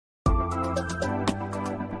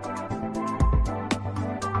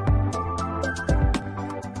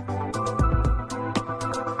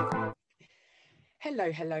Hello,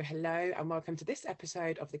 hello, hello, and welcome to this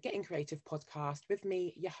episode of the Gettin Creative podcast with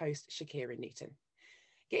me, your host, Shakira Newton.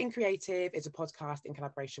 Gettin Creative is a podcast in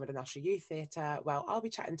collaboration with the National Youth Theatre, where I'll be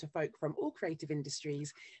chatting to folk from all creative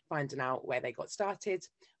industries, finding out where they got started,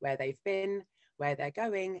 where they've been, where they're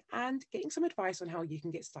going, and getting some advice on how you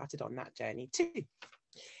can get started on that journey too.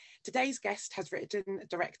 Today's guest has written,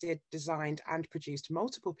 directed, designed, and produced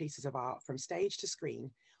multiple pieces of art from stage to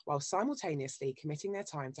screen, while simultaneously committing their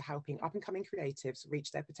time to helping up-and-coming creatives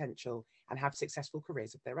reach their potential and have successful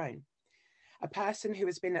careers of their own. A person who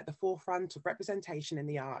has been at the forefront of representation in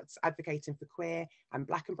the arts, advocating for queer and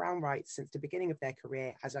black and brown rights since the beginning of their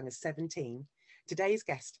career as young as 17, today's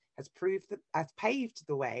guest has paved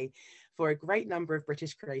the way for a great number of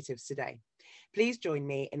British creatives today. Please join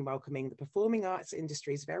me in welcoming the performing arts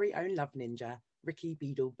industry's very own love ninja, Rikki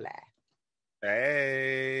Beadle-Blair.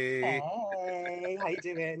 Hey. Hey, how you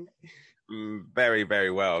doing? Very,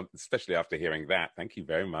 very well, especially after hearing that. Thank you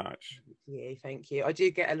very much. Thank you. I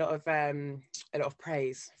do get a lot of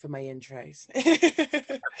praise for my intros.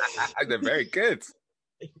 They're very good.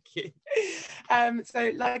 Thank you.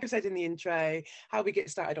 So like I said in the intro, how we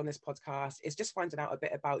get started on this podcast is just finding out a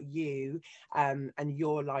bit about you and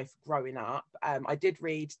your life growing up. I did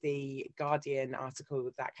read the Guardian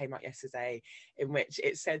article that came out yesterday, in which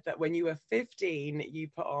it said that when you were 15, you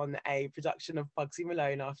put on a production of Bugsy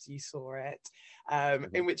Malone after you saw it,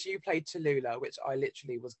 in which you played Tallulah, which I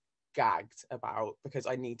literally was gagged about because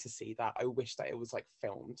I need to see that. I wish that it was like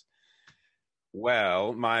filmed.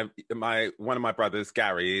 Well, my one of my brothers,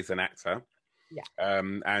 Gary, is an actor. Yeah.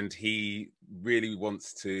 And he really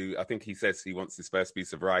wants to, I think he says he wants his first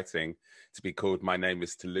piece of writing to be called My Name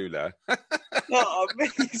is Tallulah. Oh,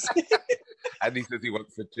 amazing. And he says he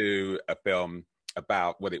wants to do a film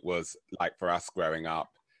about what it was like for us growing up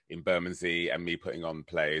in Bermondsey and me putting on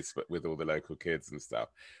plays but with all the local kids and stuff.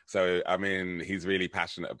 So, I mean, he's really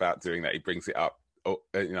passionate about doing that. He brings it up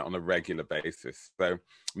on a regular basis. So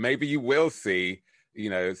maybe you will see,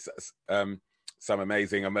 some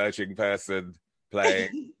amazing emerging person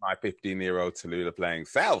playing my 15-year-old Tallulah playing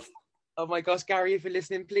self. Oh my gosh, Gary, if you're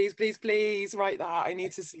listening, please, please, please write that. I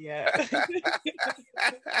need to see it.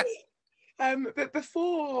 But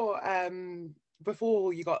before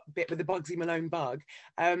you got bit with the Bugsy Malone bug,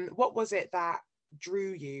 what was it that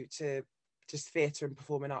drew you to just theatre and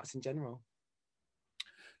performing arts in general?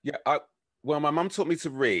 Yeah, well, my mum taught me to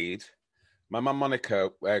read. My mum, Monica,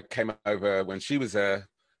 came over when she was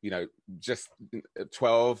just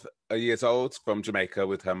 12 years old from Jamaica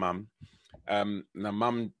with her mum. My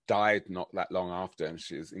mum died not that long after, and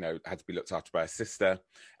she was, had to be looked after by a sister.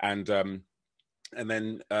 And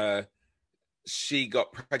then she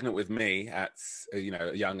got pregnant with me at,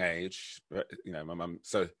 a young age. My mum,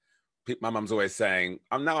 so my mum's always saying,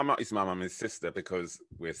 I'm not using my mum as sister because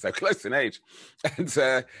we're so close in age. And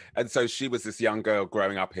so she was this young girl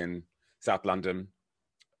growing up in South London,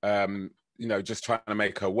 just trying to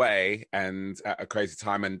make her way and at a crazy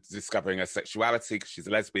time and discovering her sexuality because she's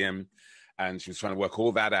a lesbian, and she was trying to work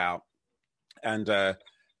all that out. And I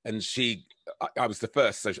was the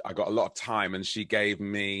first, so I got a lot of time, and she gave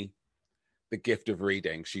me the gift of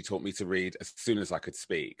reading. She taught me to read as soon as I could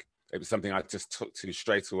speak. It was something I just took to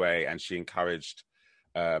straight away, and she encouraged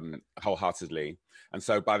wholeheartedly. And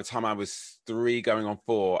so by the time I was 3 going on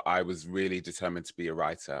 4, I was really determined to be a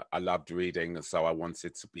writer. I loved reading, and so I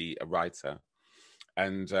wanted to be a writer.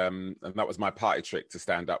 And that was my party trick, to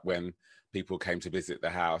stand up when people came to visit the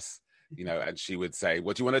house, and she would say,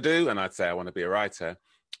 what do you want to do? And I'd say, I want to be a writer.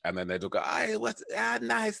 And then they'd all go,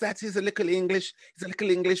 nice, that is a little English. He's a little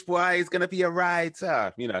English boy. He's going to be a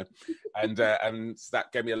writer, and that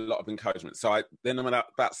gave me a lot of encouragement. So then when I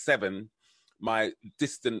was about 7, my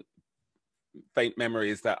distant, faint memory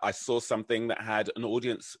is that I saw something that had an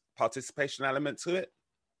audience participation element to it.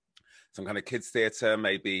 Some kind of kids theatre,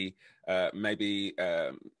 maybe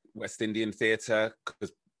West Indian theatre,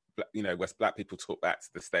 because West Black people talk back to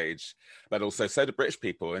the stage, but also so do British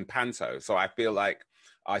people in panto. So I feel like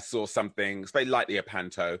I saw something, it's very lightly a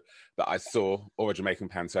panto that I saw, or a Jamaican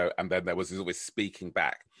panto, and then there was always speaking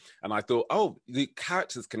back. And I thought, the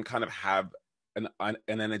characters can kind of have an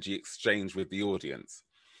energy exchange with the audience.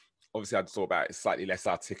 Obviously, I'd thought about it slightly less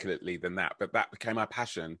articulately than that, but that became my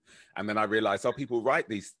passion. And then I realized, people write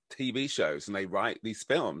these TV shows and they write these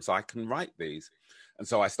films. I can write these. And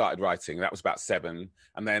so I started writing. That was about 7.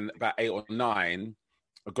 And then about 8 or 9,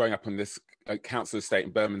 growing up on this council estate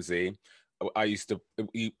in Bermondsey,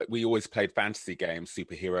 we always played fantasy games,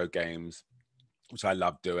 superhero games, which I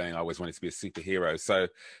loved doing. I always wanted to be a superhero. So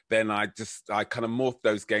then I kind of morphed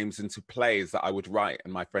those games into plays that I would write,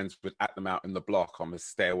 and my friends would act them out in the block on the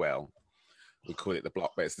stairwell. we call it the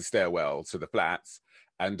block, but it's the stairwell to the flats.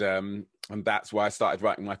 And that's why I started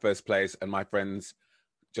writing my first plays, and my friends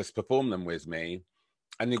just perform them with me.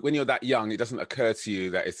 And when you're that young, it doesn't occur to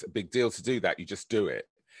you that it's a big deal to do that. You just do it.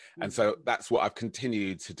 And so that's what I've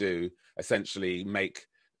continued to do, essentially make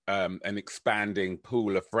an expanding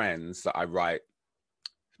pool of friends that I write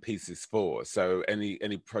pieces for. So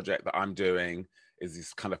any project that I'm doing is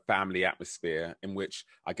this kind of family atmosphere in which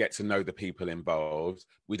I get to know the people involved.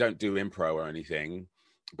 We don't do improv or anything,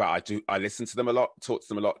 but I listen to them a lot, talk to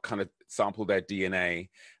them a lot, kind of sample their DNA.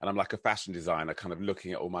 And I'm like a fashion designer, kind of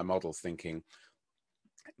looking at all my models thinking,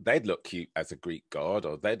 they'd look cute as a Greek god,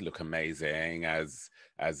 or they'd look amazing as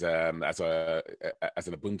an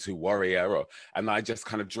Ubuntu warrior, and I just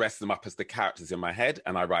kind of dress them up as the characters in my head,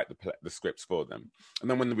 and I write the scripts for them. And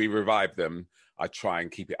then when we revive them, I try and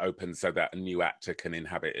keep it open so that a new actor can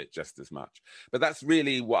inhabit it just as much. But that's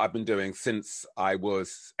really what I've been doing since I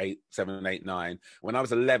was 7, 8, 9. When I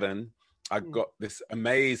was 11, I got this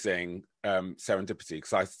amazing serendipity,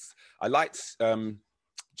 because I liked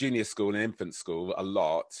junior school and infant school a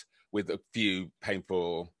lot, with a few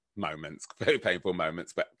painful moments, very painful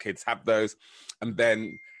moments, but kids have those. And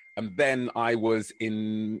then I was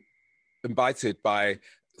invited by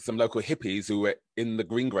some local hippies who were in the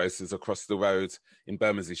greengrocers across the road in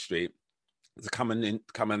Bermondsey Street to come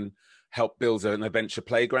and help build an adventure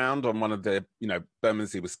playground on one of the,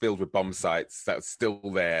 Bermondsey was filled with bomb sites that was still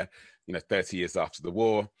there, 30 years after the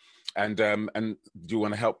war. And do you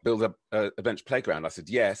want to help build a adventure playground? I said,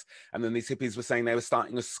 yes. And then these hippies were saying they were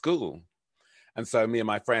starting a school. And so me and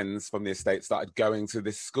my friends from the estate started going to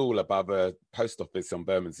this school above a post office on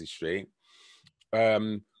Bermondsey Street,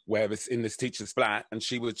 where it's in this teacher's flat, and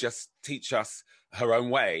she would just teach us her own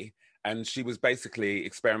way. And she was basically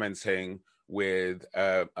experimenting with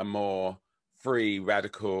a more free,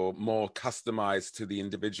 radical, more customized to the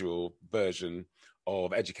individual version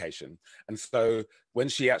of education. And so when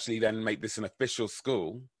she actually then made this an official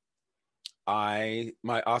school, I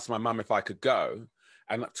asked my mum if I could go.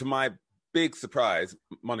 And to my big surprise,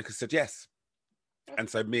 Monica said yes. And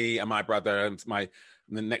so me and my brother and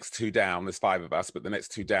the next two down, there's 5 of us, but the next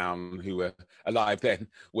 2 down who were alive then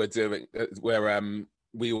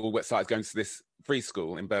we all started going to this free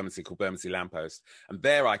school in Bermondsey called Bermondsey Lamppost. And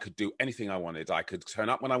there I could do anything I wanted. I could turn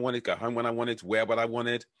up when I wanted, go home when I wanted, wear what I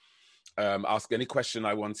wanted, ask any question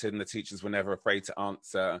I wanted, and the teachers were never afraid to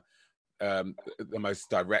answer the most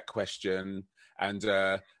direct question.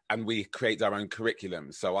 And we create our own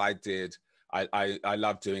curriculum. So I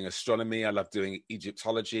love doing astronomy, I love doing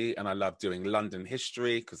Egyptology, and I love doing London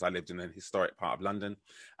history, because I lived in a historic part of London,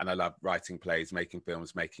 and I love writing plays, making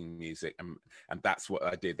films, making music, and that's what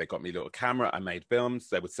I did. They got me a little camera, I made films,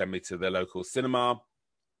 they would send me to the local cinema,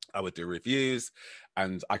 I would do reviews,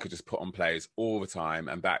 and I could just put on plays all the time,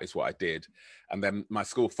 and that is what I did. And then my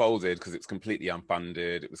school folded because it was completely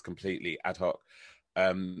unfunded, it was completely ad hoc,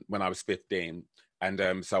 when I was 15.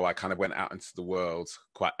 And so I kind of went out into the world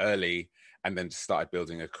quite early, and then just started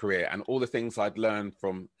building a career. And all the things I'd learned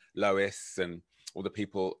from Lois and all the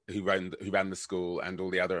people who ran the school, and all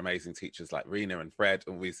the other amazing teachers like Rena and Fred,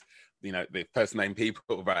 always, the first name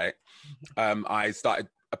people, right? I started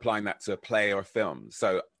applying that to a play or a film.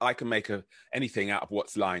 So I can make anything out of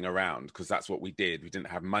what's lying around, because that's what we did. We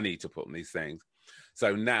didn't have money to put on these things.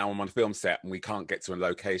 So now I'm on a film set and we can't get to a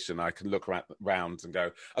location. I can look around and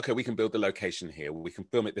go, okay, we can build the location here. We can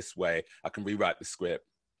film it this way. I can rewrite the script.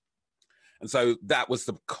 And so that was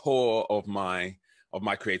the core of my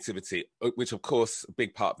creativity, which of course, a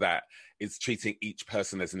big part of that is treating each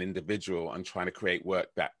person as an individual and trying to create work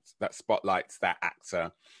that spotlights that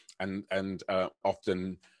actor, and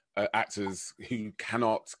often actors who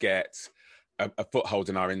cannot get a foothold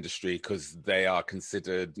in our industry because they are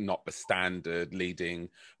considered not the standard leading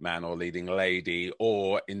man or leading lady,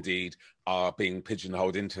 or indeed are being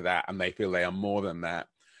pigeonholed into that, and they feel they are more than that,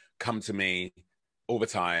 come to me all the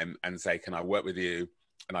time and say, can I work with you?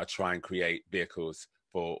 And I try and create vehicles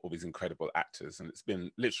for all these incredible actors. And it's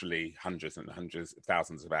been literally hundreds and hundreds,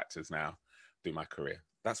 thousands of actors now through my career.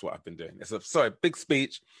 That's what I've been doing. It's a big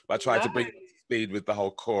speech, but I tried to bring it to speed with the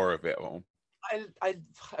whole core of it all.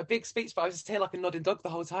 A big speech, but I was just here like a nodding dog the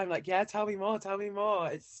whole time, like, yeah, tell me more.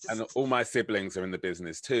 It's just... And all my siblings are in the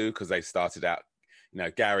business too, because they started out,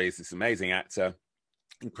 Gary is this amazing actor,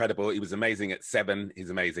 incredible. He was amazing at 7.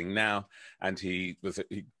 He's amazing now, and he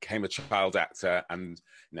became a child actor, and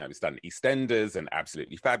he's done EastEnders and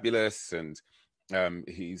Absolutely Fabulous, and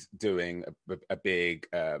He's doing a big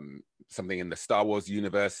something in the Star Wars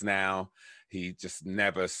universe now. He just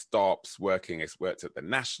never stops working. He's worked at the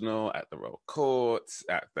National, at the Royal Courts,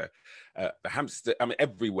 at the Hampstead. I mean,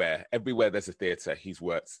 everywhere there's a theatre, he's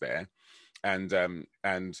worked there, and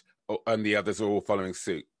the others are all following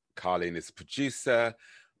suit. Carlene is a producer.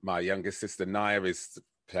 My youngest sister Naya is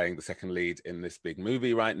playing the second lead in this big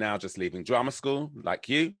movie right now, just leaving drama school, like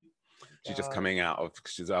you. She's just coming out of,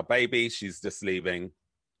 she's our baby. She's just leaving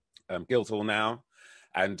Guildhall now.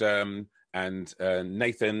 And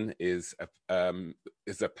Nathan is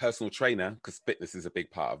a personal trainer, because fitness is a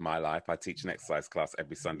big part of my life. I teach an exercise class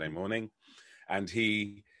every Sunday morning. And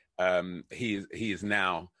he is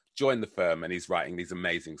now joined the firm, and he's writing these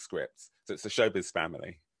amazing scripts. So it's a showbiz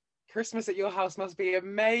family. Christmas at your house must be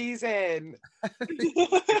amazing.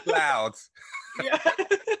 It's loud. Yeah.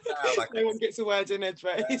 No one gets a word in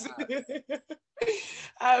edgeways.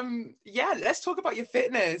 Yeah, let's talk about your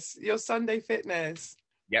fitness, your Sunday fitness.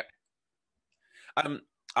 Yep.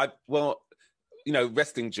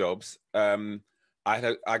 Resting jobs. I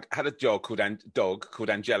had a dog called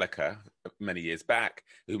Angelica many years back,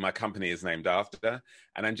 who my company is named after.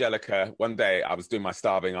 And Angelica, one day I was doing my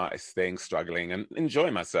starving artist thing, struggling and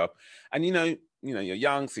enjoying myself. And you're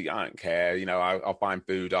young, so I don't care. I'll find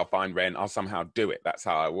food, I'll find rent, I'll somehow do it. That's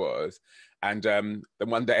how I was. And then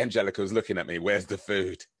one day Angelica was looking at me, where's the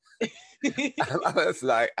food? And I was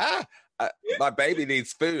like, my baby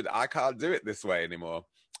needs food. I can't do it this way anymore.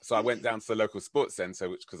 So I went down to the local sports centre,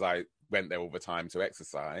 because I went there all the time to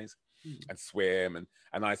exercise and swim.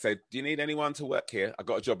 And I said, do you need anyone to work here? I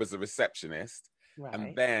got a job as a receptionist. Right.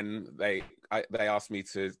 And then they asked me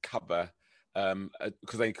to cover,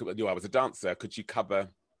 because they knew I was a dancer, could you cover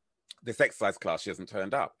this exercise class? She hasn't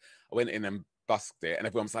turned up. I went in and busked it, and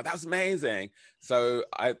everyone was like, that was amazing. So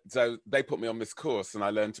they put me on this course, and I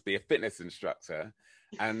learned to be a fitness instructor.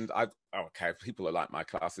 And if people are like my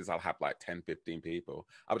classes, I'll have like 10, 15 people.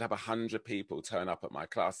 I would have 100 people turn up at my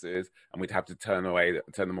classes, and we'd have to turn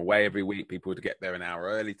them away every week. People would get there an hour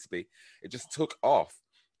early it just took off.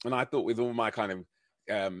 And I thought, with all my kind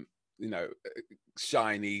of,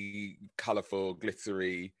 shiny, colorful,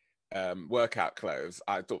 glittery workout clothes,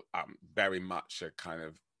 I thought I'm very much a kind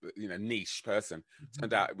of, niche person. Mm-hmm.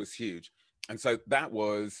 Turned out it was huge. And so that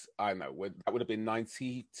was, I don't know, that would have been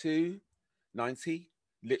 92, 90.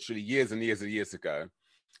 Literally years and years and years ago.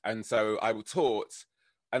 And so I taught,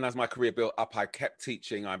 and as my career built up, I kept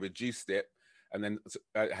teaching. I reduced it, and then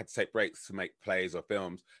I had to take breaks to make plays or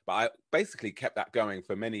films, but I basically kept that going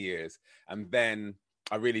for many years. And then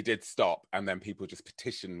I really did stop, and then people just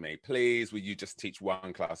petitioned me, please, will you just teach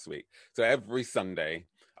one class a week? So every Sunday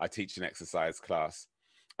I teach an exercise class,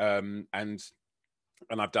 and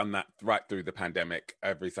I've done that right through the pandemic,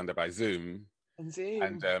 every Sunday by Zoom.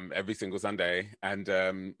 And every single Sunday, and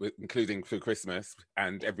including through Christmas,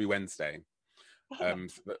 and every Wednesday.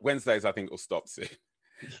 Wednesdays, I think, will stop soon,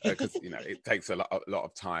 because it takes a lot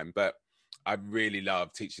of time. But I really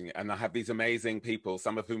love teaching it, and I have these amazing people,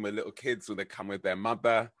 some of whom are little kids, who they come with their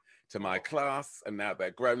mother to my class, and now they're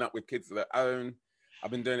grown up with kids of their own. I've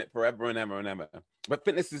been doing it forever and ever and ever. But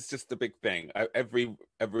fitness is just a big thing.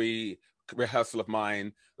 Every rehearsal of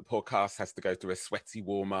mine, the podcast has to go through a sweaty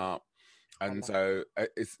warm up. And so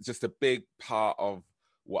it's just a big part of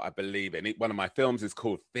what I believe in. One of my films is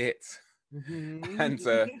called Fit. Mm-hmm.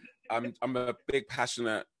 And I'm a big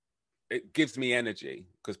passionate, it gives me energy,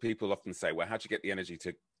 because people often say, well, how do you get the energy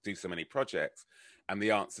to do so many projects? And the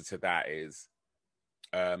answer to that is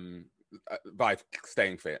by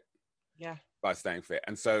staying fit. Yeah. By staying fit.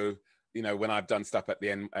 And so, when I've done stuff at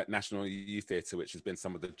National Youth Theatre, which has been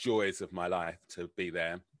some of the joys of my life to be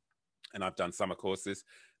there, and I've done summer courses,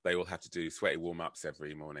 they all have to do sweaty warm-ups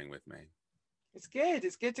every morning with me. It's good.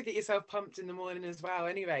 It's good to get yourself pumped in the morning as well,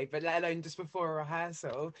 anyway, but let alone just before a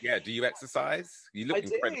rehearsal. Yeah. Do you exercise? You look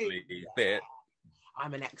incredibly fit.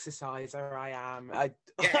 I'm an exerciser. I am.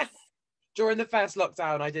 Yes. During the first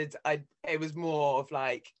lockdown, it was more of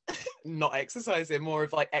like not exercising, more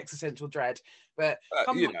of like existential dread. But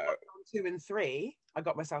lockdown 2 and 3, I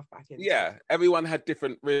got myself back in. Yeah, everyone had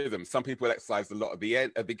different rhythms. Some people exercised a lot at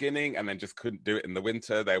the beginning, and then just couldn't do it in the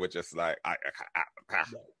winter. They were just like,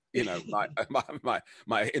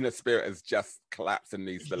 my inner spirit has just collapsed and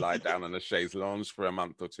needs to lie down on a chaise lounge for a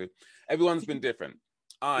month or two. Everyone's been different.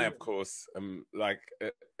 I, of course, am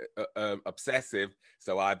obsessive,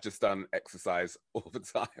 so I've just done exercise all the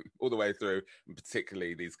time, all the way through, and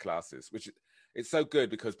particularly these classes, which it's so good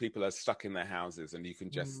because people are stuck in their houses, and you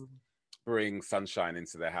can just bring sunshine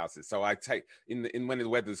into their houses. So I take when the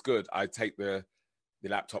weather's good, I take the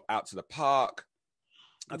laptop out to the park.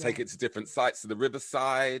 I take it to different sites, to the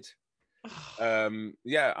riverside.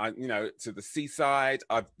 Yeah, to the seaside.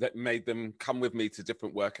 I've made them come with me to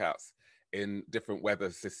different workouts in different weather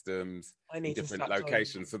systems, I in need to different start joining.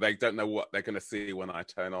 locations, so they don't know what they're going to see when I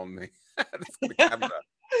turn on the camera. And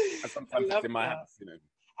I sometimes it's love in my that. house,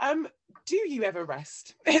 Do you ever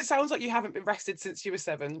rest? It sounds like you haven't been rested since you were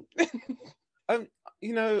 7. Um,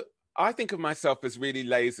 you know, I think of myself as really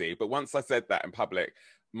lazy, but once I said that in public,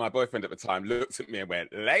 my boyfriend at the time looked at me and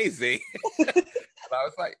went, "Lazy?" And I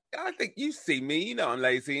was like, "I think you see me, I'm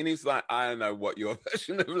lazy." And he's like, "I don't know what your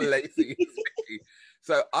version of lazy is, Rikki."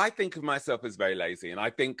 So I think of myself as very lazy, and I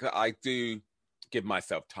think that I do give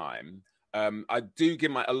myself time. I do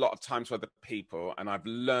give a lot of time to other people, and I've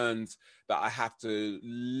learned that I have to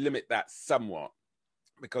limit that somewhat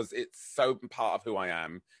because it's so part of who I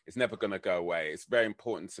am. It's never going to go away. It's very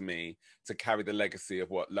important to me to carry the legacy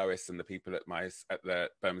of what Lois and the people at the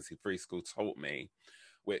Bermondsey Free School taught me,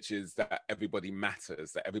 which is that everybody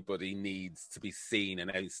matters, that everybody needs to be seen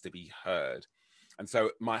and needs to be heard. And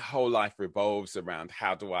so my whole life revolves around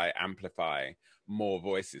how do I amplify more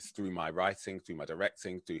voices through my writing, through my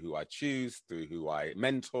directing, through who I choose, through who I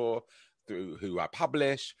mentor, through who I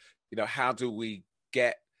publish. How do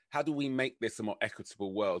we make this a more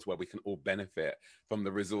equitable world where we can all benefit from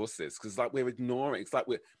the resources? Because we're ignoring,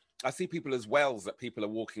 I see people as wells that people are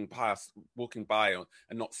walking by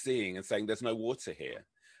and not seeing and saying there's no water here.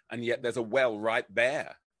 And yet there's a well right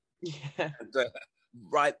there. Yeah. And,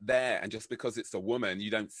 right there. And just because it's a woman, you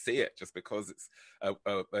don't see it. Just because it's,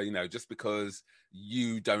 just because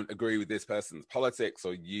you don't agree with this person's politics,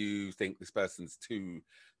 or you think this person's too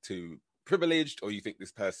privileged, or you think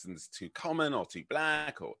this person's too common or too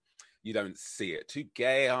black, or you don't see it. Too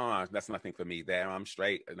gay, that's nothing for me there. I'm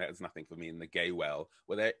straight, and there's nothing for me in the gay well.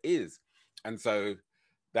 Well, there is. And so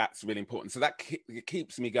that's really important. So that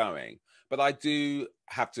keeps me going. But I do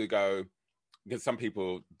have to go, because some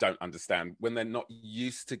people don't understand when they're not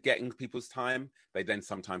used to getting people's time, they then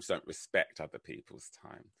sometimes don't respect other people's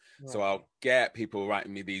time. Right. So I'll get people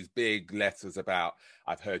writing me these big letters about,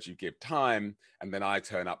 I've heard you give time, and then I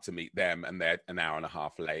turn up to meet them and they're an hour and a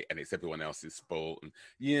half late and it's everyone else's fault. And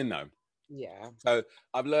Yeah. So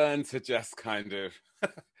I've learned to just kind of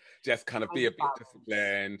be a bit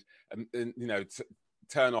disciplined and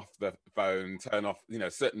turn off the phone, turn off,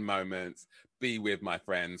 certain moments, be with my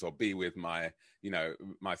friends, or be with my,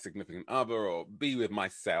 my significant other, or be with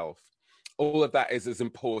myself. All of that is as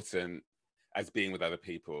important as being with other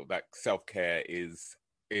people. That self-care is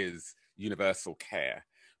universal care,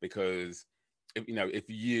 because if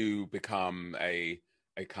you become a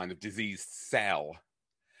kind of diseased cell,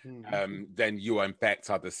 then you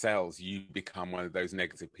infect other cells. You become one of those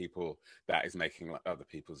negative people that is making other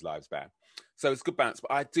people's lives bad. So it's good balance,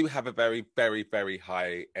 but I do have a very, very, very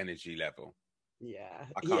high energy level. Yeah,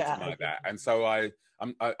 I can't deny that, and so I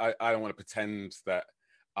don't want to pretend that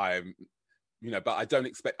I'm, but I don't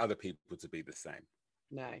expect other people to be the same.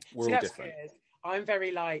 No, we're all different. Good. I'm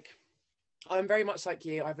very much like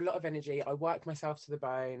you. I have a lot of energy. I work myself to the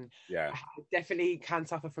bone. Yeah. I definitely can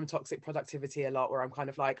suffer from toxic productivity a lot, where I'm kind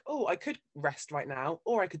of like, oh, I could rest right now,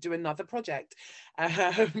 or I could do another project.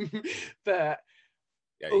 But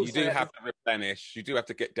yeah, you do have to replenish. You do have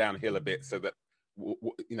to get downhill a bit so that,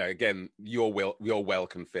 again, your well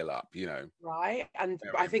can fill up, Right. And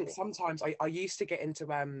I think sometimes I used to get into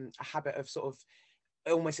a habit of sort of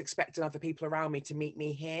almost expecting other people around me to meet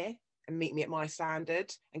me here and meet me at my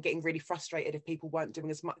standard, and getting really frustrated if people weren't doing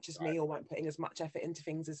as much as me, or weren't putting as much effort into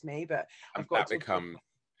things as me. But I've got that become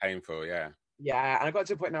painful. And I got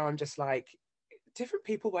to a point now I'm just like, different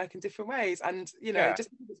people work in different ways, and just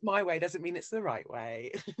because it's my way doesn't mean it's the right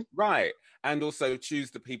way. Right. And also choose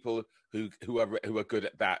the people who are good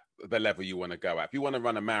at the level you want to go at. If you want to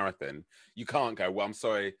run a marathon, you can't go, well, I'm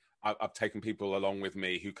sorry, I've taken people along with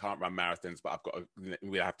me who can't run marathons, but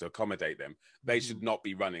we have to accommodate them. They should not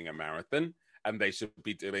be running a marathon, and they should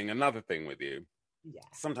be doing another thing with you. Yeah.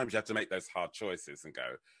 Sometimes you have to make those hard choices and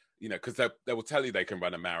go, because they will tell you they can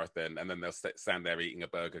run a marathon, and then they'll stand there eating a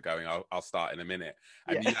burger going, I'll start in a minute.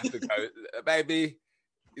 And you have to go, baby,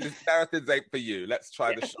 this marathon's ain't for you. Let's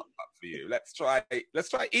try the shot up for you. Let's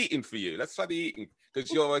try eating for you. Let's try the eating,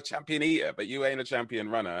 because you're a champion eater, but you ain't a champion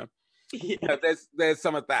runner. Yeah. There's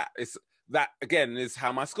some of that. It's that, again, is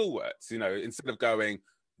how my school works. Instead of going,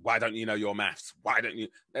 why don't you know your maths? Why don't you?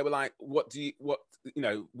 They were like, what do you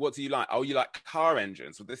like? Oh, you like car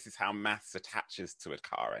engines. Well, this is how maths attaches to a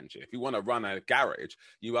car engine. If you want to run a garage,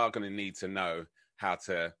 you are going to need to know how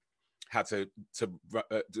to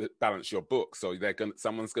balance your books, or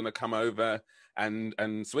someone's going to come over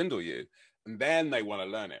and swindle you, and then they want to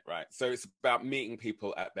learn it, right? So it's about meeting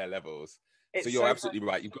people at their levels. So you're absolutely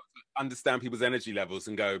right. You've got to understand people's energy levels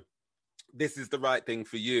and go, this is the right thing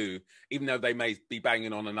for you, even though they may be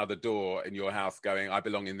banging on another door in your house going, I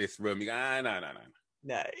belong in this room. You go, no.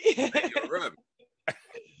 No. Your room.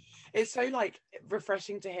 It's so like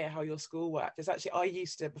refreshing to hear how your school worked. It's actually, I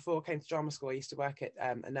used to, before I came to drama school, I used to work at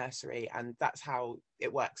a nursery, and that's how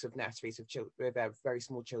it works with nurseries with very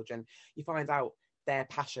small children. You find out their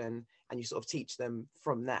passion and you sort of teach them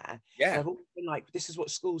from there. Yeah. And I've always been like, this is what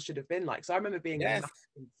schools should have been like. So I remember being in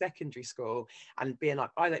secondary school and being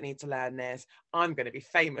like, I don't need to learn this, I'm going to be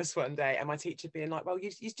famous one day. And my teacher being like, well,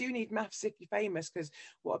 you do need maths if you're famous, because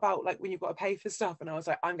what about like when you've got to pay for stuff? And I was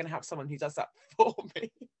like, I'm going to have someone who does that for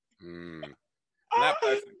me. And that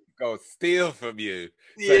person go steal from you.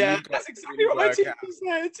 So that's exactly what my teacher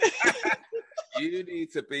said. You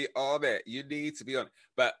need to be on it. You need to be on it.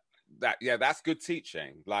 But that's good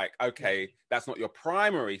teaching. Like, okay, that's not your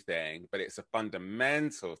primary thing, but it's a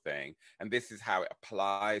fundamental thing, and this is how it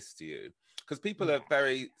applies to you. Because people are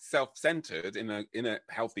very self-centered in a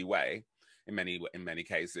healthy way, in many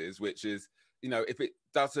cases, which is,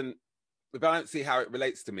 if I don't see how it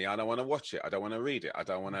relates to me, I don't want to watch it. I don't want to read it. I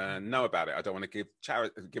don't want to know about it. I don't want to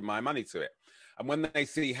give my money to it. And when they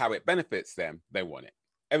see how it benefits them, they want it.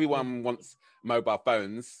 Everyone wants mobile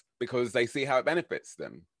phones because they see how it benefits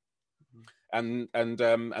them. And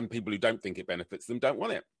people who don't think it benefits them don't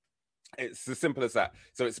want it. It's as simple as that.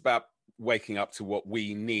 So it's about waking up to what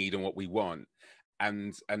we need and what we want,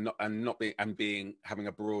 and having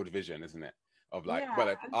a broad vision, isn't it? Of like, well,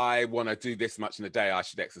 if I want to do this much in a day, I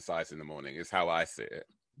should exercise in the morning, is how I see it.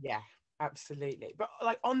 Yeah, absolutely. But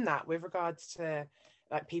like on that, with regards to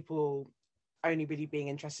like people only really being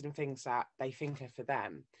interested in things that they think are for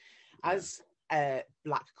them, as a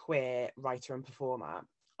Black queer writer and performer,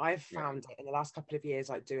 I've found it in the last couple of years,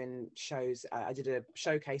 like doing shows. I did a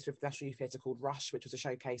showcase with the National Youth Theatre called Rush, which was a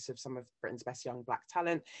showcase of some of Britain's best young Black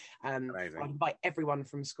talent. I'd invite everyone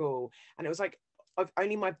from school, and it was like,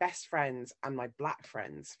 only my best friends and my Black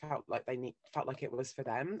friends felt like it was for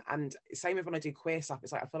them. And same with when I do queer stuff,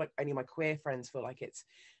 it's like I feel like only my queer friends feel like it's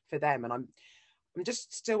for them. And I'm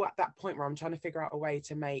just still at that point where I'm trying to figure out a way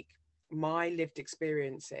to make my lived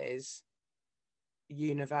experiences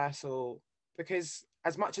universal, because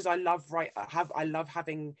as much as I love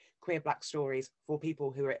having queer Black stories for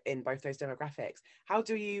people who are in both those demographics, how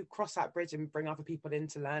do you cross that bridge and bring other people in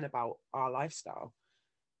to learn about our lifestyle?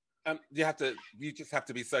 You just have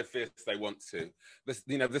to be so fierce they want to.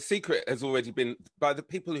 The secret has already been by the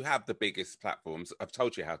people who have the biggest platforms. I've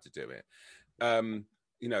told you how to do it.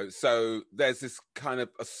 So there's this kind of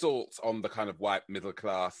assault on the kind of white middle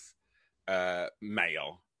class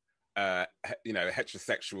male,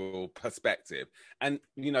 heterosexual perspective. And,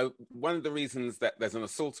 one of the reasons that there's an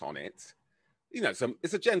assault on it, so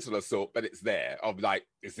it's a gentle assault, but it's there of like,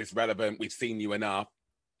 is this relevant? We've seen you enough.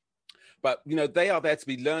 But, they are there to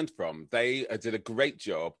be learned from. They did a great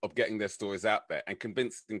job of getting their stories out there and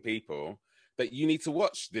convincing people that you need to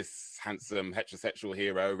watch this handsome heterosexual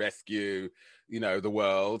hero rescue, the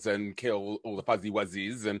world and kill all the fuzzy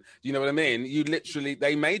wuzzies. And you know what I mean?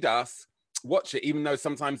 They made us watch it, even though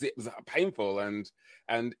sometimes it was painful and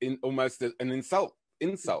in almost an insult.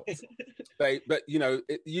 You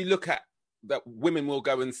look at that, women will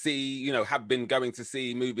go and see, have been going to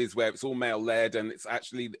see movies where it's all male led, and it's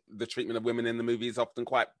actually the treatment of women in the movie is often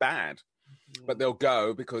quite bad. But they'll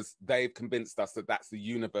go because they've convinced us that that's the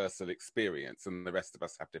universal experience and the rest of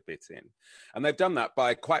us have to fit in. And they've done that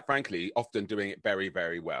by, quite frankly, often doing it very,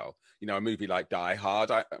 very well. A movie like Die Hard,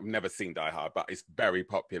 I've never seen Die Hard, but it's very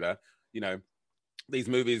popular. These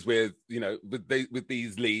movies with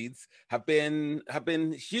these leads have been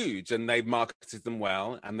huge, and they've marketed them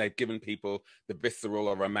well, and they've given people the visceral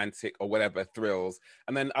or romantic or whatever thrills.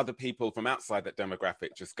 And then other people from outside that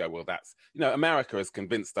demographic just go, well, that's, America has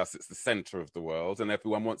convinced us it's the center of the world, and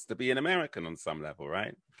everyone wants to be an American on some level,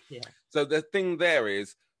 right? Yeah. So the thing there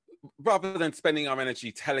is, rather than spending our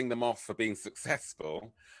energy telling them off for being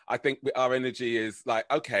successful, I think our energy is like,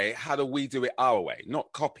 okay, how do we do it our way?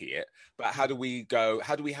 Not copy it, but how do we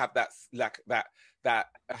have that a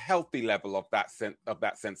healthy level of that sense of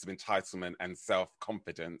entitlement and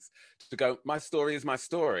self-confidence to go, my story is my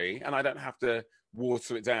story, and I don't have to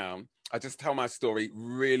water it down. I just tell my story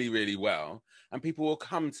really, really well, and people will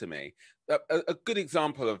come to me. A good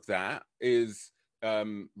example of that is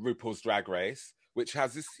RuPaul's Drag Race, which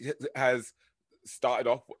has started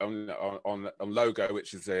off on Logo,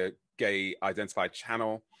 which is a gay identified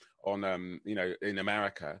channel on in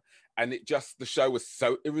America, and the show was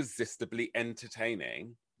so irresistibly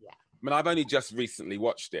entertaining. Yeah. I mean, I've only just recently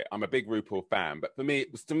watched it. I'm a big RuPaul fan, but for me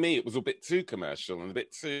it was a bit too commercial and a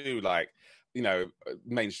bit too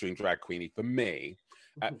mainstream drag queeny for me.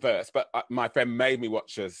 at first, but my friend made me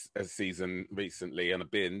watch a season recently on a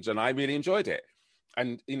binge, and I really enjoyed it.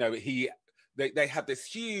 And you know, they had this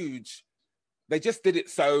huge. They just did it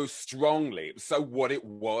so strongly. It was so what it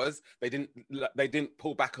was. They didn't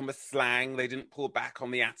pull back on the slang. They didn't pull back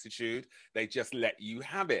on the attitude. They just let you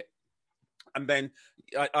have it. And then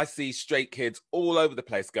I see straight kids all over the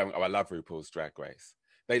place going, "Oh, I love RuPaul's Drag Race."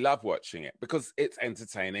 They love watching it because it's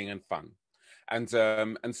entertaining and fun. And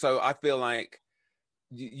so I feel like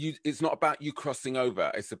it's not about you crossing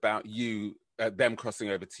over. It's about you. Them crossing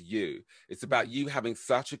over to you. It's about you having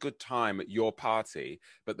such a good time at your party,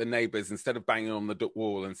 but the neighbors, instead of banging on the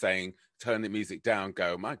wall and saying, turn the music down,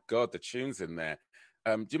 go, my God, the tune's in there.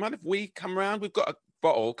 Do you mind if we come around? We've got a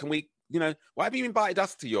bottle. Can we, why have you invited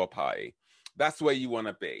us to your party? That's where you want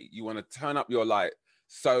to be. You want to turn up your light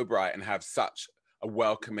so bright and have such a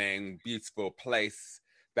welcoming, beautiful place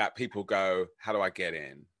that people go, how do I get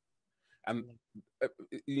in? And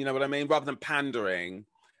you know what I mean? Rather than pandering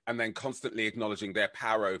and then constantly acknowledging their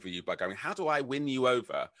power over you by going, how do I win you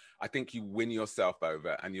over? I think you win yourself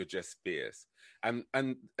over and you're just fierce. And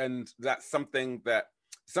that's something that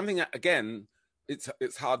again,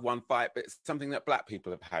 it's hard won fight, but it's something that Black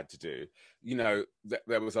people have had to do.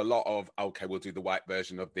 There was a lot of, okay, we'll do the white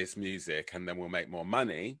version of this music and then we'll make more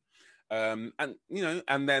money. But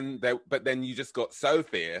then you just got so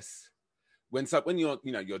fierce when your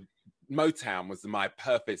Motown was my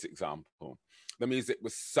perfect example. The music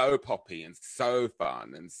was so poppy and so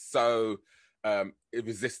fun and so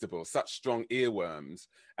irresistible, such strong earworms.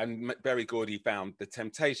 And Berry Gordy found the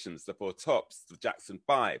Temptations, the Four Tops, the Jackson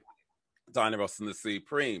 5, Diana Ross and the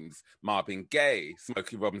Supremes, Marvin Gaye,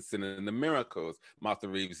 Smokey Robinson and the Miracles, Martha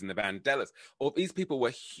Reeves and the Vandellas. All these people were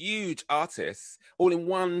huge artists, all in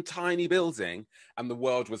one tiny building. And the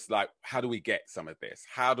world was like, how do we get some of this?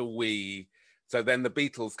 How do we... So then the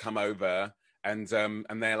Beatles come over and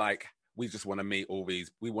they're like, we just want to meet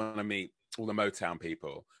we want to meet all the Motown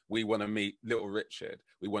people. We want to meet Little Richard.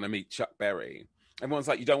 We want to meet Chuck Berry. Everyone's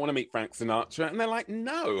like, you don't want to meet Frank Sinatra? And they're like,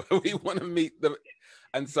 no, we want to meet them.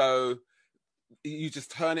 And so you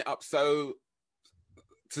just turn it up so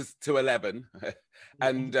to 11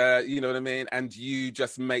 and you know what I mean? And you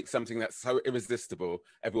just make something that's so irresistible,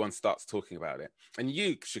 everyone starts talking about it. And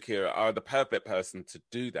you, Shakira, are the perfect person to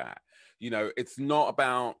do that. It's not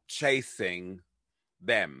about chasing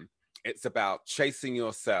them. It's about chasing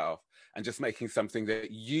yourself and just making something that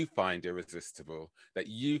you find irresistible, that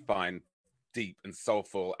you find deep and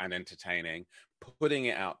soulful and entertaining, putting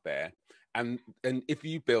it out there. And if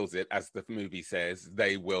you build it, as the movie says,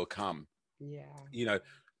 they will come. Yeah.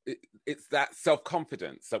 It's that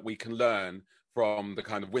self-confidence that we can learn from the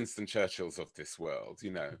kind of Winston Churchills of this world,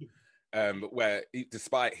 where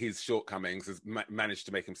despite his shortcomings has managed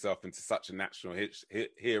to make himself into such a national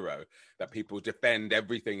hero that people defend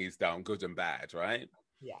everything he's done, good and bad, right?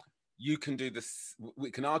 Yeah. You can do this. We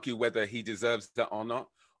can argue whether he deserves that or not,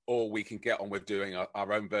 or we can get on with doing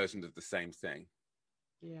our own version of the same thing.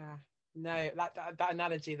 Yeah. No, that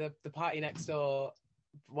analogy, the party next door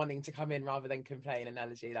wanting to come in rather than complain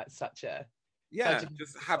analogy, that's such a... Yeah,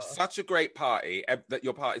 just have such a great party that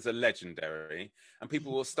your parties are legendary and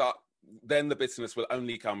people will start... Then the business will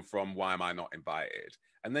only come from, why am I not invited?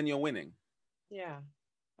 And then you're winning. Yeah,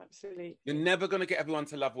 absolutely. You're never going to get everyone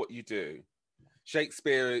to love what you do.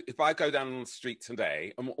 Shakespeare, if I go down on the street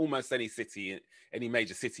today, almost any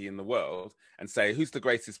major city in the world, and say, who's the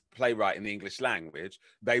greatest playwright in the English language?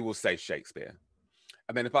 They will say Shakespeare.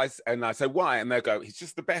 And then I say, why? And they'll go, he's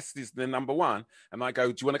just the best, he's the number one. And I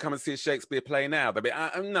go, do you want to come and see a Shakespeare play now? They'll be,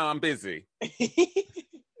 no, I'm busy.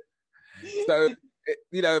 So...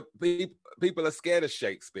 people are scared of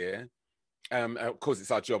Shakespeare. Of course,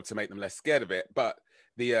 it's our job to make them less scared of it, but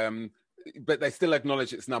they still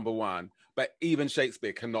acknowledge it's number one. But even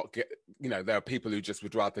Shakespeare cannot get, there are people who just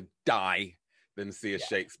would rather die than see a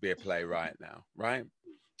Shakespeare play right now, right?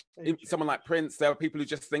 Someone like Prince, there are people who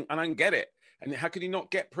just think, I don't get it. And how can you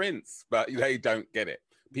not get Prince? But they don't get it.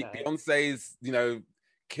 No. Beyonce's,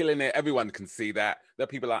 killing it. Everyone can see that. There are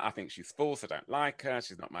people like, I think she's false. I don't like her.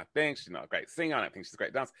 She's not my thing. She's not a great singer. I don't think she's a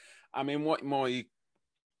great dancer. I mean, what more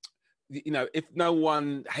if no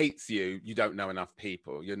one hates you, you don't know enough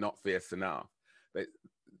people. You're not fierce enough. But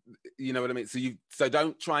you know what I mean? So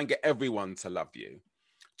don't try and get everyone to love you.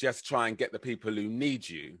 Just try and get the people who need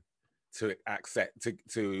you to accept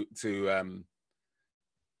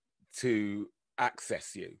to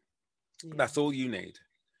access you. Yeah. That's all you need.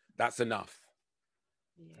 That's enough.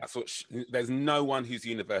 Yeah. That's what there's no one who's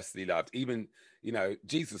universally loved. Even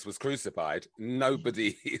Jesus was crucified.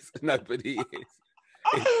 Nobody is popular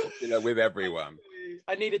with everyone.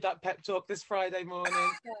 I needed that pep talk this Friday morning.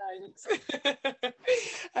 Thanks.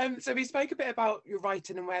 So we spoke a bit about your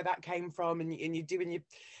writing and where that came from, and you doing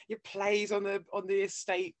your plays on the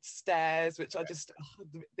estate stairs, which I just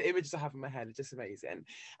the images I have in my head are just amazing.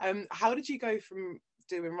 How did you go from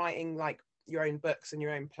writing like your own books and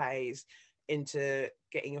your own plays into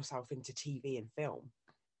getting yourself into TV and film?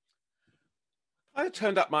 I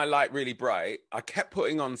turned up my light really bright. I kept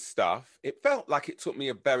putting on stuff. It felt like it took me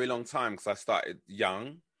a very long time because I started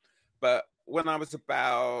young. But when I was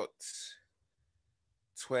about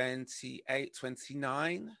 28,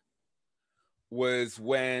 29 was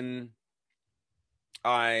when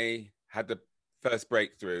I had the first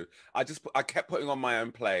breakthrough. I kept putting on my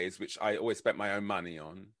own plays, which I always spent my own money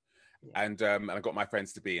on. Yeah. And I got my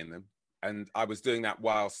friends to be in them. And I was doing that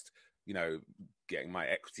whilst, getting my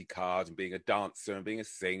equity card and being a dancer and being a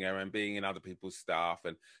singer and being in other people's stuff,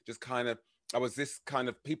 and just kind of, I was this kind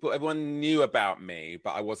of people, everyone knew about me, but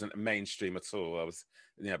I wasn't mainstream at all. I was,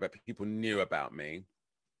 but people knew about me.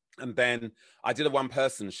 And then I did a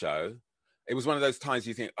one-person show. It was one of those times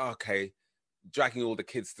you think, okay, dragging all the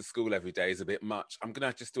kids to school every day is a bit much. I'm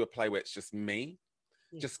going to just do a play where it's just me,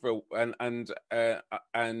 just for, and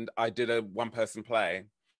I did a one-person play.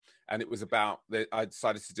 And it was I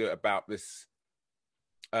decided to do it about this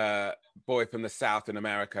boy from the South in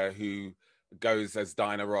America who goes as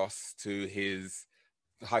Diana Ross to his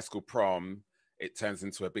high school prom. It turns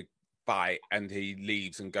into a big fight and he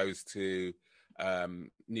leaves and goes to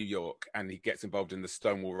New York, and he gets involved in the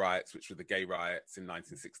Stonewall riots, which were the gay riots in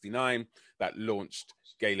 1969 that launched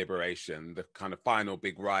gay liberation, the kind of final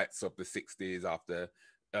big riots of the 60s after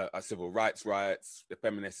civil rights riots, the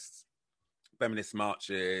feminist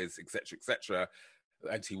marches, etc.,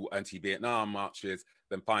 anti-Vietnam marches.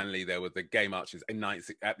 Then finally there were the gay marches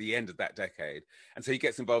at the end of that decade. And so he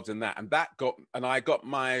gets involved in that. And I got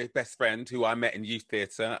my best friend who I met in youth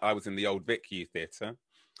theatre. I was in the Old Vic Youth Theatre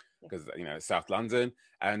because, South London.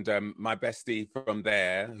 And my bestie from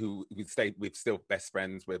there, who we're still best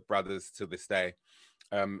friends, we're brothers to this day,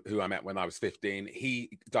 who I met when I was 15.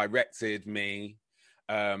 He directed me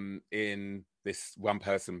in this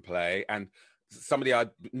one-person play. And somebody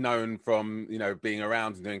I'd known from, being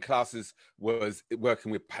around and doing classes was working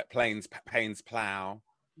with Payne's Plough.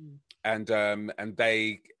 And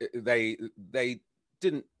they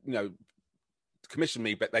didn't, commission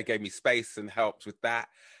me, but they gave me space and helped with that.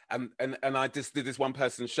 And I just did this one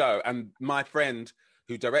person show. And my friend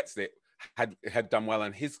who directed it had done well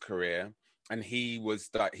in his career, and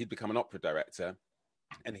he'd become an opera director,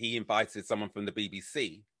 and he invited someone from the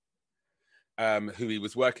BBC who he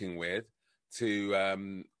was working with to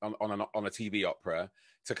on a TV opera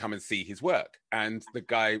to come and see his work. And the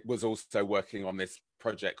guy was also working on this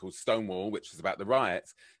project called Stonewall, which was about the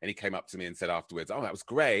riots. And he came up to me and said afterwards, "Oh, that was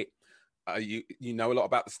great. You know a lot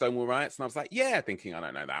about the Stonewall riots?" And I was like, "Yeah," thinking I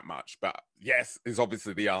don't know that much, but yes is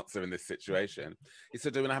obviously the answer in this situation. He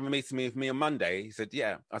said, "Do you want to have a meeting with me on Monday?" He said,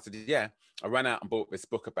 "Yeah." I said, "Yeah." I ran out and bought this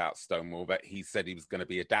book about Stonewall that he said he was going to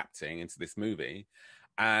be adapting into this movie.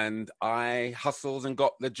 And I hustled and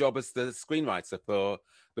got the job as the screenwriter for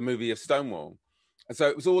the movie of Stonewall. And so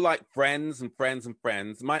it was all like friends and friends and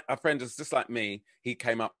friends. A friend is just like me. He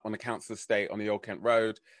came up on a council estate on the Old Kent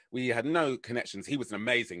Road. We had no connections. He was an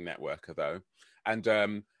amazing networker, though. And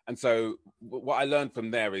so what I learned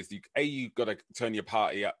from there is, you've got to turn your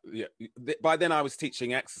party up. By then, I was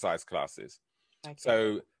teaching exercise classes.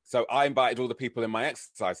 Okay. So I invited all the people in my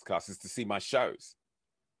exercise classes to see my shows,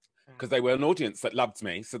 because they were an audience that loved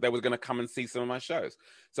me, so they were going to come and see some of my shows.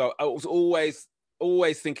 So I was always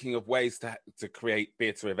thinking of ways to create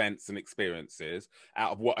theatre events and experiences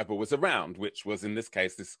out of whatever was around, which was, in this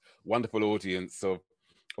case, this wonderful audience of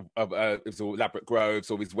it was all Ladbroke Groves,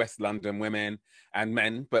 all these West London women and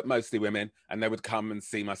men, but mostly women, and they would come and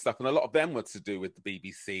see my stuff. And a lot of them were to do with the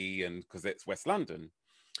BBC, and because it's West London.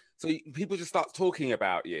 So people just start talking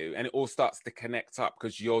about you, and it all starts to connect up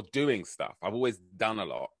because you're doing stuff. I've always done a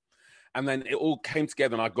lot. And then it all came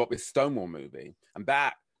together, and I got this Stonewall movie. And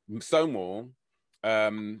that Stonewall,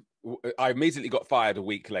 I immediately got fired a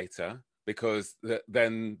week later, because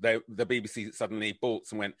then the BBC suddenly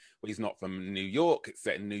balked and went, "Well, he's not from New York. It's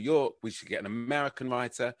set in New York. We should get an American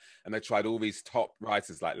writer." And they tried all these top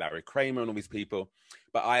writers like Larry Kramer and all these people.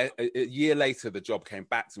 But a year later, the job came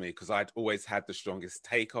back to me because I'd always had the strongest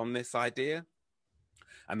take on this idea.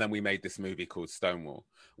 And then we made this movie called Stonewall,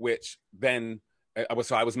 which then... I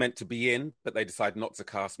was meant to be in, but they decided not to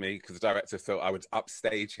cast me because the director thought I would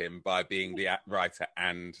upstage him by being the writer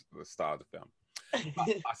and the star of the film. But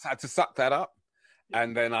I had to suck that up.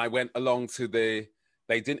 And then I went along to they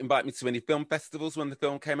didn't invite me to any film festivals when the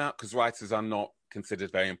film came out, because writers are not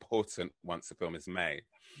considered very important once the film is made.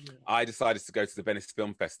 Yeah. I decided to go to the Venice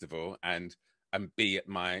Film Festival and be at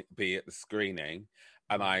the screening,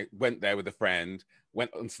 and I went there with a friend,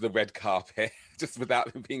 went onto the red carpet just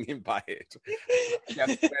without being invited.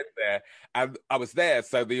 Just went there, and I was there,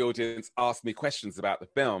 so the audience asked me questions about the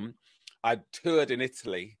film. I toured in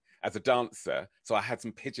Italy as a dancer, so I had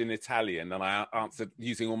some pidgin Italian, and I answered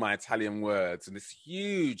using all my Italian words in this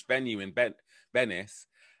huge venue in Venice.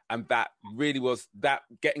 And that really was that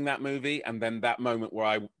getting that movie, and then that moment where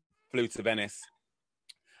I flew to Venice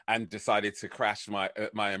and decided to crash my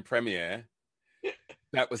own premiere.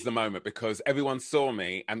 That was the moment, because everyone saw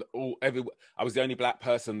me, and I was the only Black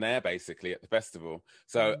person there basically at the festival.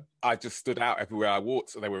 So I just stood out everywhere I walked.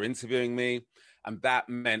 So they were interviewing me, and that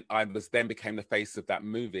meant I became the face of that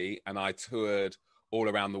movie, and I toured all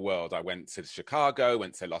around the world. I went to Chicago,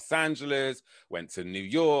 went to Los Angeles, went to New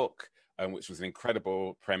York, which was an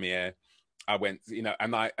incredible premiere. I went,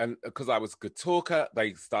 and because I was a good talker,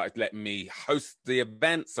 they started letting me host the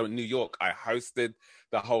event. So in New York, I hosted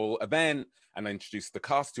the whole event, and I introduced the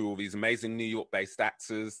cast to all these amazing New York-based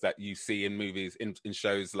actors that you see in movies, in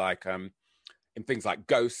shows like, in things like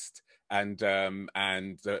Ghost and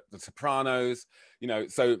the Sopranos,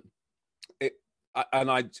 So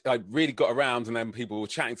I really got around, and then people were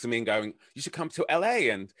chatting to me and going, "You should come to LA,"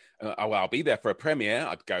 and I'll be there for a premiere.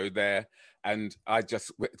 I'd go there, and I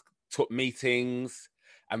just took meetings,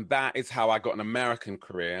 and that is how I got an American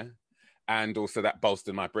career, and also that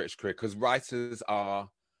bolstered my British career, because writers are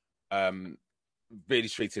really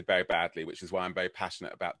treated very badly, which is why I'm very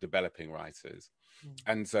passionate about developing writers.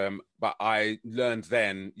 And but I learned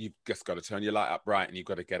then, you've just got to turn your light up bright, and you've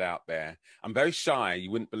got to get out there. I'm very shy.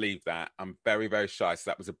 You wouldn't believe that. I'm very, very shy.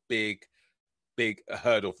 So that was a big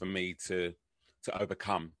hurdle for me to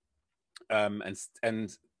overcome.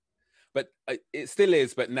 But it still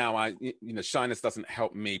is. But now shyness doesn't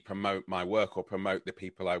help me promote my work or promote the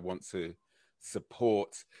people I want to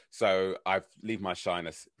support. So I leave my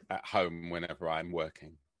shyness at home whenever I'm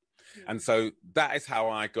working. And so that is how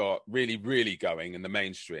I got really, really going in the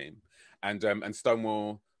mainstream. And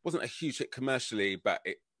Stonewall wasn't a huge hit commercially, but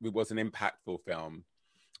it was an impactful film.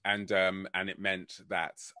 And it meant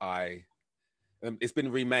that it's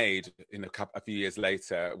been remade in a few years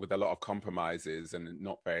later with a lot of compromises, and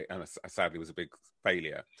sadly was a big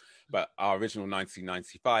failure. But our original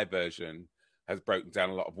 1995 version has broken down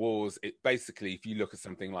a lot of walls. It basically, if you look at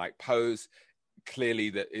something like Pose, clearly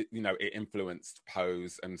that it influenced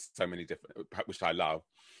Pose and so many different, which I love.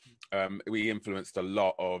 We influenced a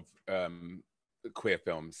lot of queer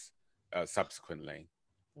films subsequently.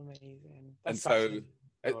 Amazing. That's and so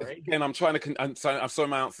again, I'm sorry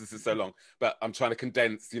my answers are so long, but I'm trying to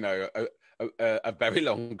condense a very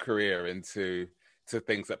long career into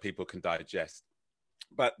things that people can digest.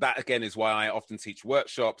 But that again is why I often teach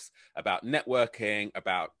workshops about networking,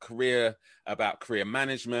 about career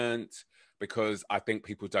management, because I think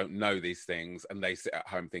people don't know these things, and they sit at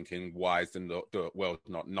home thinking, why is the world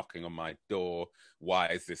not knocking on my door? Why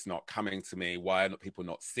is this not coming to me? Why are people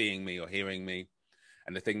not seeing me or hearing me?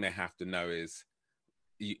 And the thing they have to know is,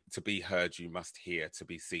 to be heard, you must hear. To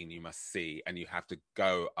be seen, you must see. And you have to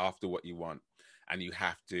go after what you want. And you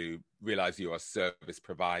have to realize you're a service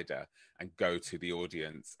provider and go to the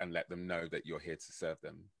audience and let them know that you're here to serve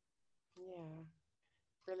them. Yeah,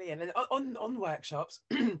 brilliant. And on workshops,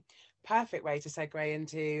 perfect way to segue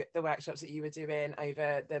into the workshops that you were doing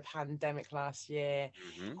over the pandemic last year,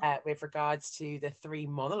 with regards to the 3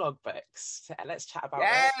 monologue books. So let's chat about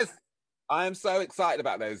those. I'm so excited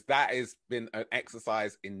about those. That has been an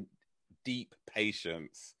exercise in deep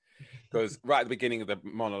patience, because right at the beginning of the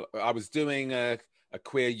monologue, I was doing a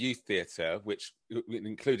queer youth theatre, which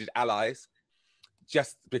included allies,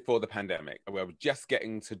 just before the pandemic. We were just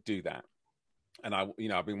getting to do that. And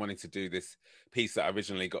I've been wanting to do this piece that I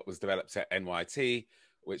originally was developed at NYT,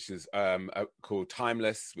 which is called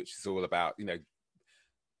Timeless, which is all about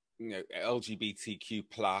LGBTQ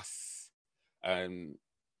plus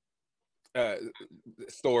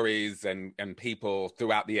stories and people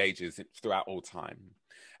throughout the ages, throughout all time,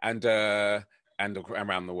 and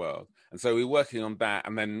around the world. And so we were working on that,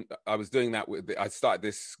 and then I was doing that I started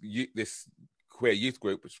this queer youth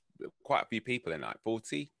group, which quite a few people in, like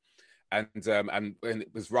 40. And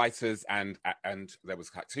it was writers and there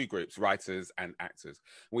was like 2 groups, writers and actors.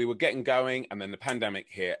 We were getting going, and then the pandemic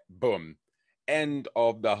hit. Boom, end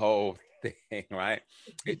of the whole thing. Right,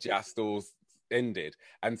 it just all ended.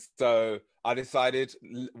 And so I decided,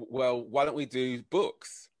 well, why don't we do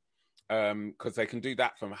books? Because they can do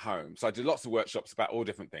that from home. So I did lots of workshops about all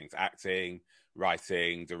different things: acting,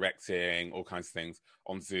 writing, directing, all kinds of things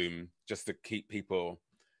on Zoom, just to keep people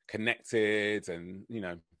connected and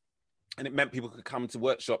And it meant people could come to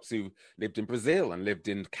workshops who lived in Brazil and lived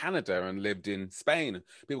in Canada and lived in Spain.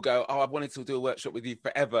 People go, oh, I've wanted to do a workshop with you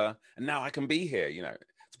forever, and now I can be here, you know.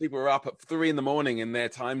 So people were up at 3 a.m. in their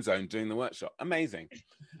time zone doing the workshop. Amazing.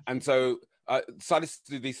 And so I decided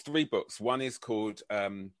to do these 3 books. One is called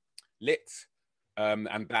Lit,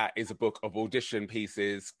 and that is a book of audition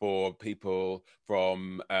pieces for people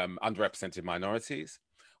from underrepresented minorities.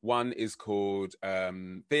 One is called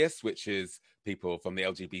Fierce, which is people from the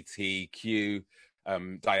LGBTQ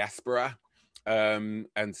diaspora,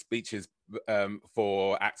 and speeches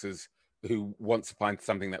for actors who want to find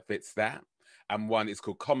something that fits that. And one is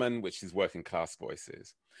called Common, which is working class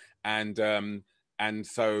voices. And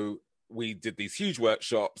so we did these huge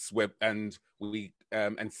workshops and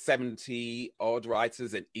 70 odd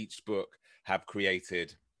writers in each book have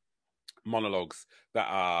created monologues that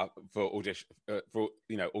are for audition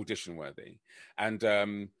audition worthy. And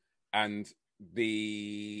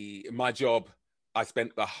my job, I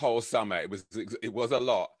spent the whole summer, it was a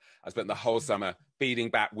lot. I spent the whole summer feeding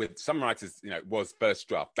back with some writers, it was first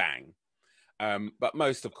draft, bang. But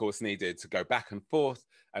most, of course, needed to go back and forth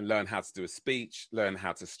and learn how to do a speech, learn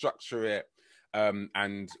how to structure it.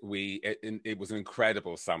 And it was an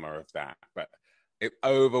incredible summer of that. But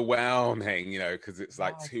overwhelming, because it's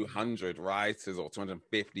like 200 writers or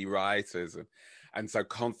 250 writers. And so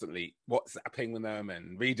constantly WhatsApping with them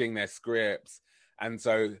and reading their scripts. And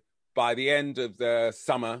so by the end of the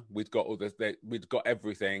summer, we'd got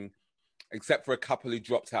everything, except for a couple who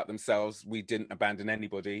dropped out themselves. We didn't abandon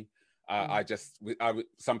anybody.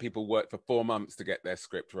 Some people worked for 4 months to get their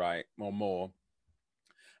script right or more.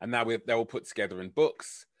 And now they're all put together in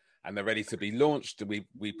books and they're ready to be launched. We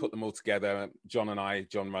put them all together. John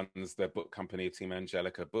runs the book company, Team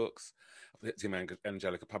Angelica Books, Team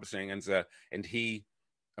Angelica Publishing. And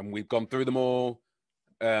we've gone through them all,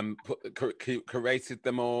 curated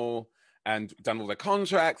them all and done all their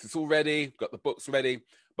contracts. It's all ready, got the books ready.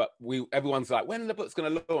 But everyone's like, when are the books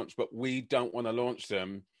going to launch? But we don't want to launch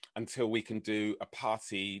them until we can do a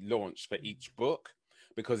party launch for each book,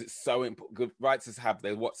 because it's so important. Writers have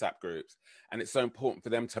their WhatsApp groups, and it's so important for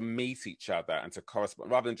them to meet each other and to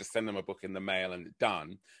correspond, rather than just send them a book in the mail and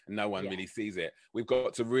done, and no one really sees it. We've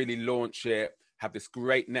got to really launch it, have this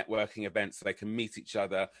great networking event so they can meet each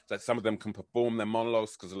other, so some of them can perform their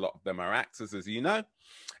monologues, because a lot of them are actors, as you know.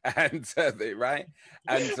 And right,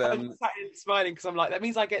 and I'm smiling because I'm like, that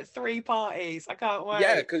means I get 3 parties. I can't wait.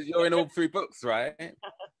 Yeah, because you're in all 3 books, right?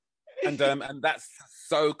 And that's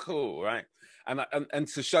so cool, right? And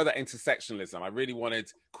to show that intersectionalism, I really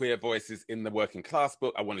wanted queer voices in the working class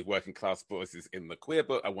book. I wanted working class voices in the queer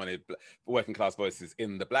book. I wanted working class voices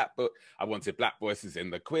in the black book. I wanted black voices in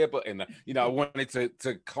the queer book. I wanted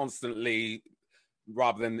to constantly,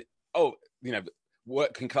 rather than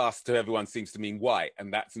working class to everyone seems to mean white,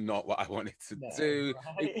 and that's not what I wanted to do.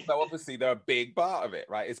 Right? So obviously they're a big part of it,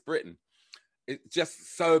 right? It's Britain. It's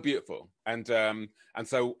just so beautiful, and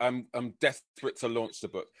so I'm desperate to launch the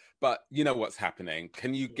book. But you know what's happening?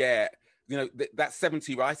 Can you get that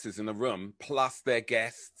 70 writers in the room plus their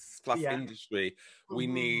guests plus industry? We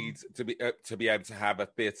need to be able to have a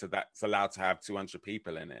theatre that's allowed to have 200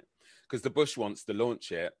 people in it, because the Bush wants to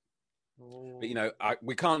launch it. But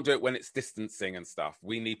we can't do it when it's distancing and stuff.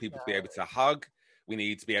 We need people to be able to hug. We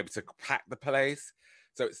need to be able to pack the place.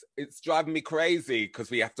 So it's driving me crazy,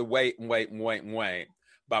 because we have to wait,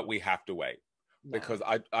 but we have to wait, because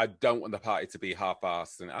I don't want the party to be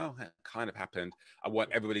half-assed and it kind of happened. I want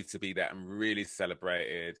everybody to be there and really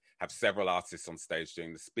celebrated, have several artists on stage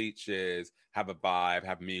doing the speeches, have a vibe,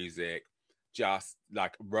 have music, just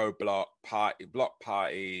like block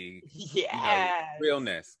party,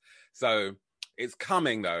 realness. So it's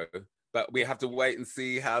coming though, but we have to wait and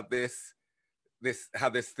see how this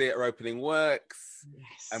theatre opening works.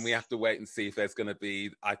 Yes. And we have to wait and see if there's going to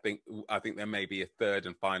be, I think there may be a 3rd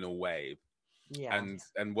and final wave. And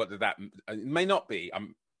what did that, it may not be,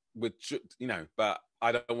 but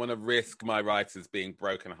I don't want to risk my writers being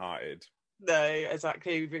brokenhearted. No,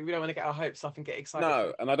 exactly. We don't want to get our hopes up and get excited.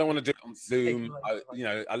 No, and I don't want to do it on Zoom.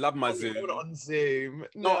 I love my Zoom. On Zoom.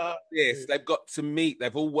 Not this. They've got to meet. They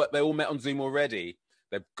all met on Zoom already.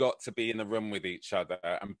 They've got to be in the room with each other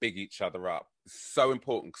and big each other up. It's so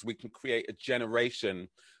important, because we can create a generation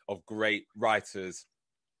of great writers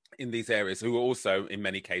in these areas who are also, in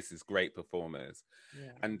many cases, great performers.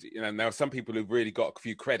 And there are some people who've really got a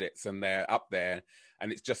few credits and they're up there,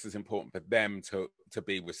 and it's just as important for them to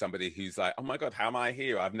be with somebody who's like, oh my God, how am I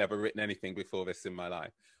here? I've never written anything before this in my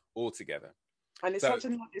life, all together. And it's So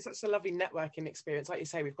such a lovely networking experience. Like you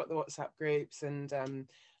say, we've got the WhatsApp groups, and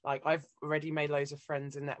like I've already made loads of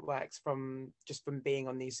friends and networks from being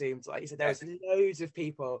on these Zooms. Like you said, there's loads of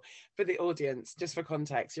people. For the audience, just for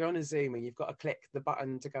context, you're on a Zoom and you've got to click the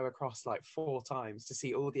button to go across like 4 times to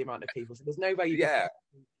see all the amount of people. So there's no way you can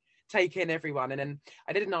take in everyone. And then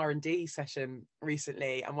I did an R&D session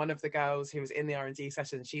recently, and one of the girls who was in the R&D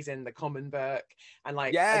session, she's in the Common book, and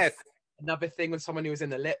like another thing with someone who was in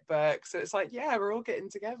the Lit book. So it's like, yeah, we're all getting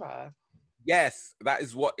together. Yes, that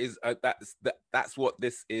is what is that's what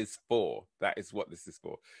this is for. That is what this is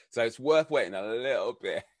for. So it's worth waiting a little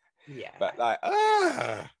bit. Yeah. But like,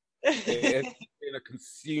 it has been a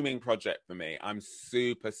consuming project for me. I'm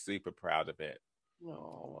super, super proud of it.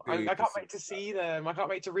 Oh, I can't wait to see them. I can't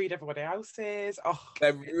wait to read everybody else's. Oh,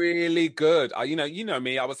 they're really good. You know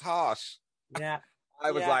me. I was harsh. Yeah. I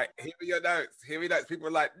was like, here are your notes. Here are your notes. People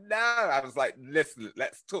were like, no. I was like, listen,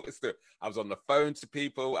 let's talk this through. I was on the phone to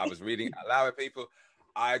people. I was reading out loud with people.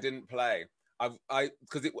 I didn't play.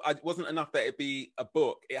 Because it wasn't enough that it be a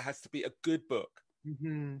book. It has to be a good book.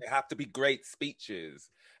 Mm-hmm. It have to be great speeches.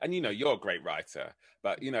 And you're a great writer,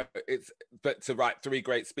 but but to write 3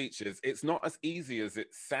 great speeches, it's not as easy as it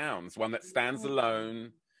sounds. One that stands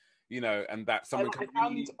alone, and that someone can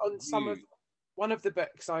found on some of one of the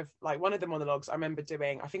books I've like one of the monologues I remember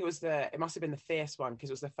doing. I think it must have been the Fierce one, because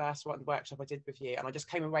it was the first workshop I did with you, and I just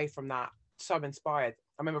came away from that so inspired.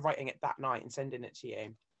 I remember writing it that night and sending it to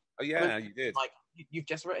you. Oh yeah, you did. Like, you've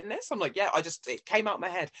just written this? I'm like, yeah. It came out of my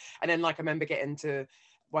head, and then like I remember getting to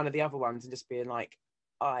one of the other ones and just being like,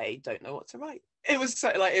 I don't know what to write. It was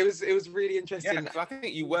so like it was really interesting. Yeah, I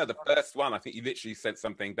think you were the first one. I think you literally sent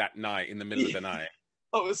something that night in the middle of the night.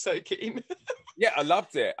 I was so keen. Yeah, I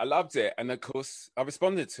loved it. And of course, I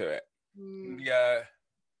responded to it. Yeah.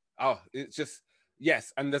 Oh, it's just,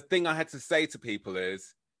 yes. And the thing I had to say to people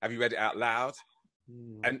is, have you read it out loud?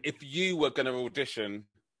 And if you were going to audition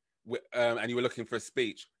and you were looking for a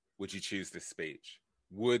speech, would you choose this speech?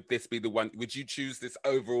 Would this be the one? Would you choose this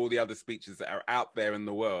over all the other speeches that are out there in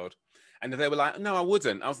the world? And if they were like, no, I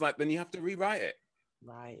wouldn't. I was like, then you have to rewrite it.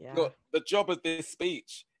 Right, yeah. Look, the job of this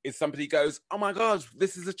speech is somebody goes, oh my God,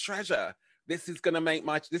 this is a treasure. This is going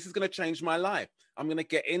to change my life. I'm going to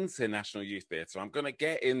get into National Youth Theatre. I'm going to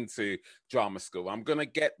get into drama school. I'm going to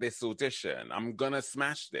get this audition. I'm going to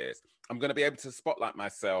smash this. I'm going to be able to spotlight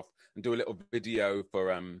myself and do a little video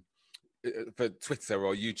for Twitter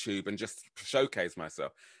or YouTube and just showcase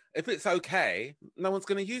myself. If it's okay, no one's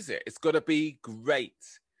going to use it. It's got to be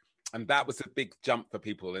great. And that was a big jump for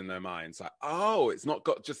people in their minds. Like, oh, it's not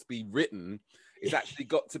got to just be written. It's actually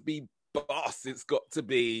got to be boss. It's got to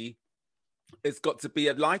be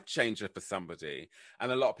a life changer for somebody.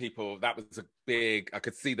 And a lot of people, that was I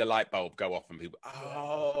could see the light bulb go off and people,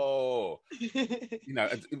 oh,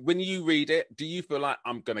 when you read it, do you feel like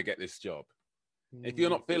I'm going to get this job? If you're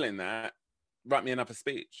not feeling that, write me another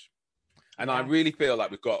speech. And I really feel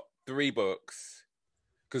like we've got 3 books,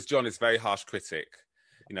 because John is a very harsh critic,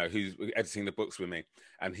 who's editing the books with me.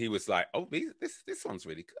 And he was like, oh, this one's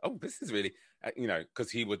really, oh, this is really,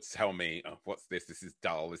 because he would tell me, oh, what's this? This is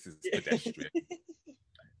dull. This is pedestrian.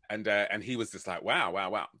 And he was just like,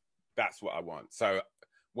 wow. That's what I want. So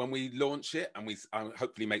when we launch it and we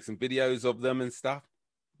hopefully make some videos of them and stuff,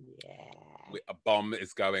 a bomb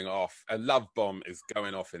is going off. A love bomb is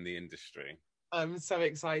going off in the industry. I'm so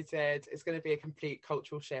excited. It's going to be a complete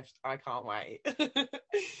cultural shift. I can't wait.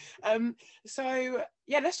 So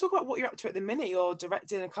yeah, let's talk about what you're up to at the minute. You're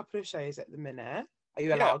directing a couple of shows at the minute. Are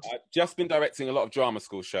you allowed? I've just been directing a lot of drama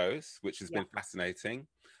school shows, which has been fascinating,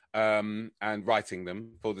 and writing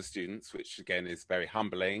them for the students, which again is very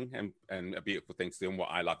humbling and a beautiful thing to do and what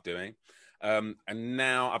I love doing. And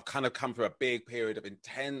now I've kind of come through a big period of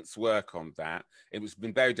intense work on that. It's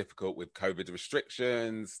been very difficult with COVID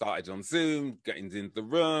restrictions, started on Zoom, getting into the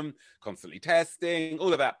room, constantly testing,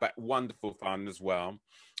 all of that, but wonderful fun as well.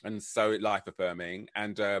 And so life affirming.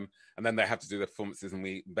 And then they have to do the performances, and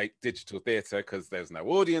we make digital theatre because there's no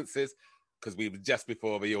audiences, because we were just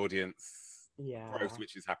before the audience growth,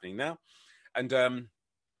 which is happening now. And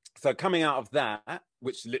so coming out of that,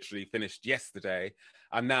 which literally finished yesterday,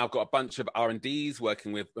 I've now got a bunch of R&Ds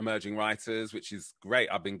working with emerging writers, which is great.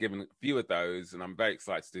 I've been given a few of those and I'm very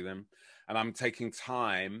excited to do them. And I'm taking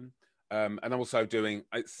time, and I'm also doing,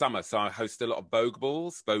 it's summer, so I host a lot of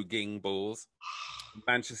voguing balls,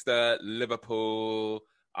 Manchester, Liverpool.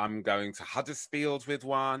 I'm going to Huddersfield with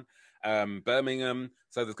one. Birmingham.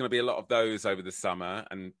 So there's going to be a lot of those over the summer,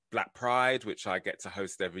 and Black Pride, which I get to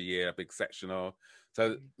host every year, a big section of.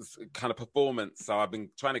 So it's kind of performance. So I've been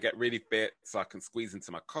trying to get really fit so I can squeeze into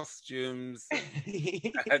my costumes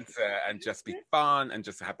and just be fun and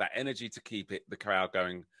just have that energy to keep the crowd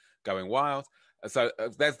going wild. So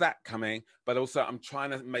there's that coming, but also I'm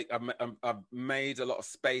trying to I've made a lot of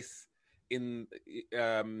space in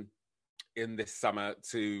this summer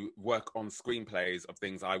to work on screenplays of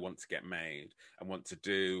things I want to get made and want to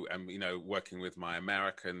do, and working with my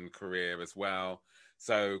American career as well.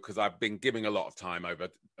 So because I've been giving a lot of time over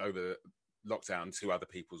lockdown to other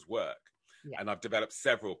people's work, and I've developed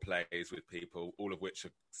several plays with people, all of which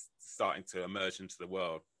are starting to emerge into the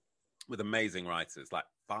world with amazing writers, like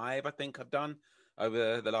 5 I think I've done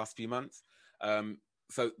over the last few months.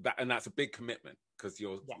 So that's a big commitment because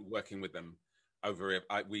you're working with them over it.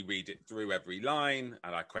 We read it through every line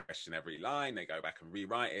and I question every line. They go back and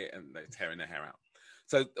rewrite it and they're tearing their hair out.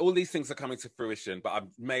 So all these things are coming to fruition, but I've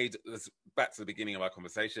made, back to the beginning of our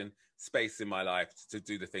conversation, space in my life to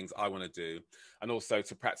do the things I want to do, and also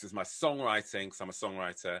to practice my songwriting, because I'm a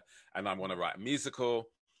songwriter and I want to write a musical.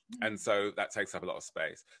 And so that takes up a lot of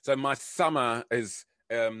space. So my summer is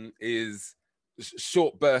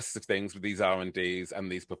short bursts of things with these R&Ds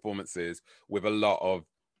and these performances, with a lot of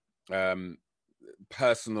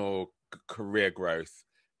personal career growth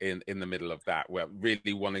in the middle of that. We're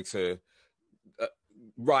really wanting to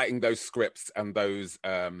writing those scripts and those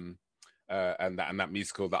and that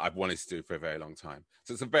musical that I've wanted to do for a very long time.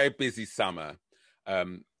 So it's a very busy summer, but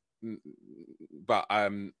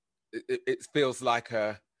it feels like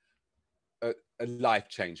a life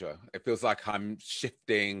changer. It feels like I'm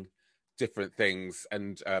shifting different things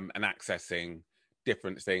and accessing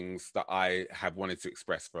different things that I have wanted to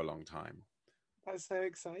express for a long time. That's so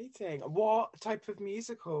exciting. What type of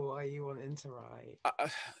musical are you wanting to write?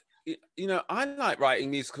 I like writing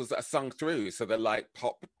musicals that are sung through, so they're like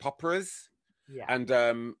operas. And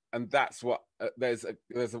that's what there's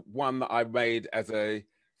one that I made as a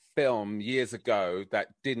film years ago that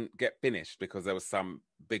didn't get finished because there was some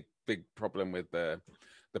big problem with the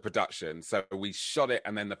production. So we shot it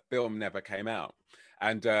and then the film never came out.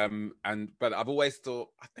 But I've always thought,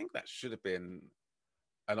 I think that should have been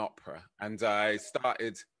an opera. And I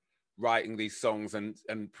started writing these songs and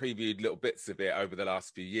previewed little bits of it over the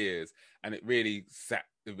last few years, and it really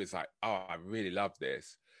it was like, oh, I really love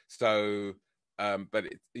this. So but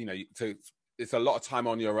it's a lot of time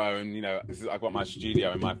on your own. I've got my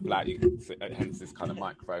studio in my flat, you can see, hence this kind of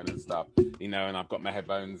microphone and stuff, and I've got my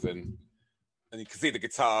headphones and you can see the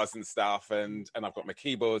guitars and stuff, and I've got my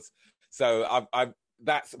keyboards. So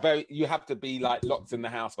that's very, you have to be like locked in the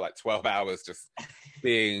house for like 12 hours, just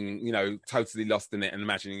being, totally lost in it and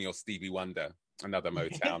imagining you're Stevie Wonder, another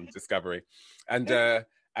Motown discovery, and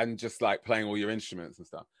just like playing all your instruments and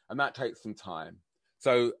stuff. And that takes some time.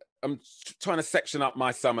 So I'm trying to section up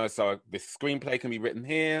my summer. So this screenplay can be written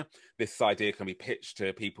here, this idea can be pitched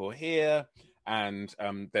to people here. And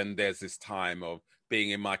then there's this time of being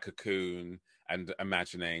in my cocoon and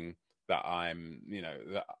imagining that I'm,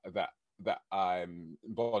 that I'm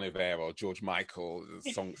Bon Iver or George Michael,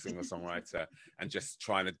 singer-songwriter, and just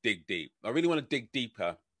trying to dig deep. I really want to dig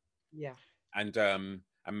deeper, and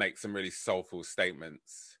make some really soulful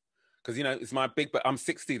statements. Because it's my but I'm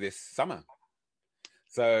 60 this summer,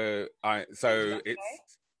 so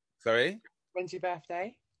it's sorry. When's your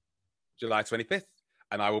birthday? July 25th,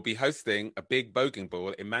 and I will be hosting a big voguing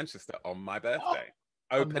ball in Manchester on my birthday.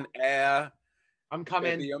 Open air. I'm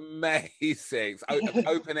coming. It'll be amazing.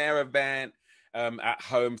 Open air event at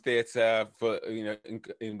home theatre for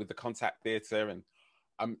in with the Contact Theatre, and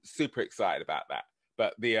I'm super excited about that.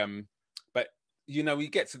 But we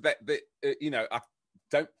get to that. I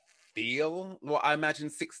don't feel what I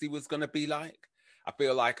imagined 60 was going to be like. I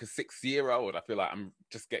feel like a 6-year-old. I feel like I'm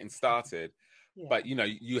just getting started. Yeah. But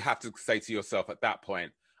you have to say to yourself at that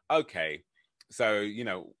point, okay, so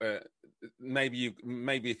maybe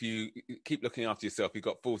if you keep looking after yourself, you've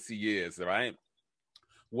got 40 years, right?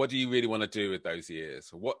 What do you really want to do with those years?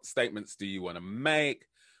 What statements do you want to make?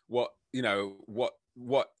 What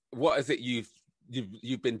is it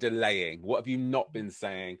you've been delaying? What have you not been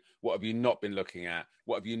saying? What have you not been looking at?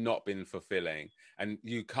 What have you not been fulfilling? And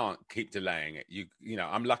you can't keep delaying it.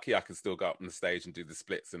 I'm lucky I can still go up on the stage and do the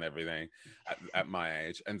splits and everything at my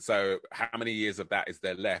age. And so how many years of that is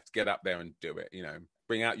there left? Get up there and do it,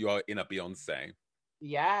 bring out your inner Beyonce.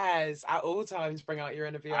 Yes, at all times, bring out your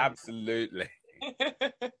inner Beyonce. Absolutely.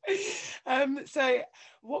 So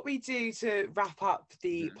what we do to wrap up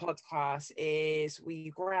the podcast is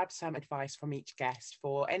we grab some advice from each guest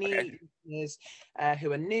for Okay. any listeners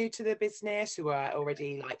who are new to the business, who are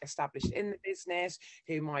already like established in the business,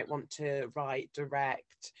 who might want to write,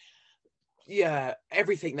 direct,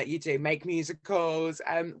 everything that you do, make musicals.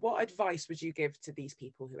 What advice would you give to these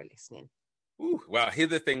people who are listening? Ooh, well, here are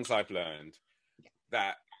the things I've learned.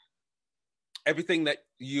 That everything that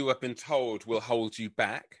you have been told will hold you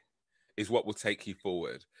back is what will take you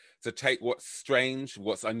forward. So take what's strange,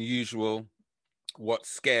 what's unusual, what's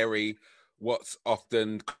scary, what's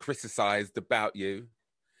often criticized about you,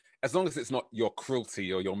 as long as it's not your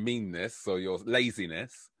cruelty or your meanness or your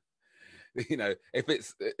laziness. If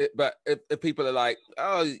people are like,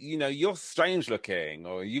 oh, you're strange looking,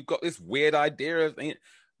 or you've got this weird idea of thing,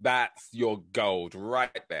 that's your gold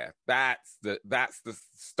right there. That's the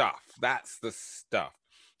stuff. That's the stuff.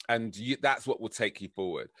 And that's what will take you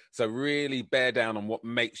forward. So really bear down on what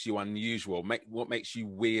makes you unusual, what makes you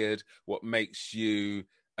weird, what makes you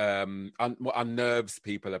what unnerves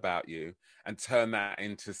people about you, and turn that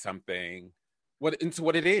into something what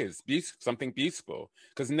it is, something beautiful.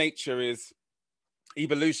 Because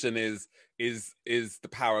evolution is the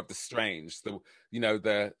power of the strange.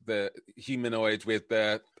 The humanoid with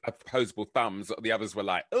the opposable thumbs, the others were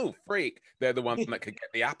like, oh freak, they're the ones that could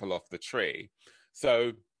get the apple off the tree.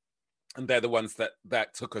 So, and they're the ones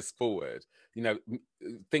that took us forward.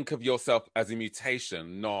 Think of yourself as a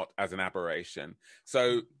mutation, not as an aberration.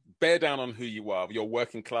 So bear down on who you are, your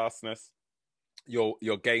working classness, your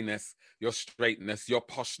gayness, your straightness, your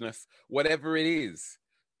poshness, whatever it is.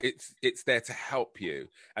 It's there to help you.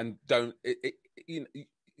 And don't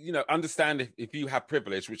understand if you have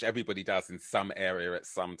privilege, which everybody does in some area at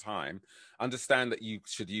some time, understand that you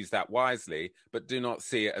should use that wisely, but do not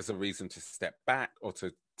see it as a reason to step back or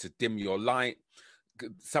to dim your light.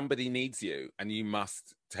 Somebody needs you, and you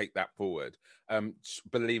must take that forward.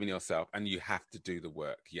 Believe in yourself, and you have to do the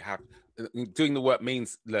work. Doing the work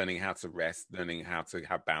means learning how to rest, learning how to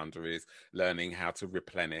have boundaries, learning how to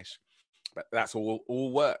replenish. But that's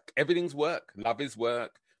all work. Everything's work. Love is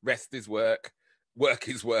work. Rest is work. Work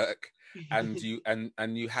is work. And you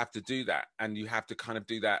have to do that, and you have to kind of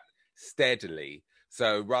do that steadily.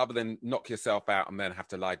 So rather than knock yourself out and then have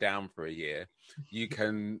to lie down for a year, you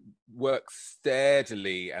can work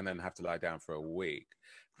steadily and then have to lie down for a week,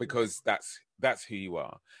 because that's who you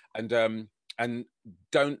are. And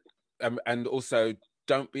also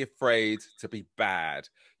don't be afraid to be bad.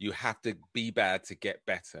 You have to be bad to get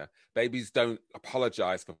better. Babies don't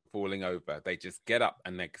apologize for falling over. They just get up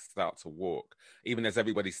and they start to walk. Even as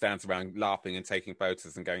everybody stands around laughing and taking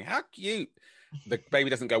photos and going, how cute. The baby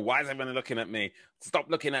doesn't go, why is everyone looking at me? Stop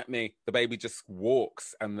looking at me. The baby just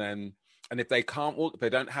walks. And if they can't walk, if they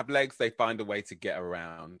don't have legs, they find a way to get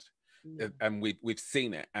around. And we've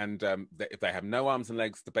seen it. And if they have no arms and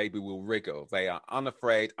legs, the baby will wriggle. They are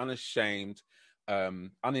unafraid, unashamed,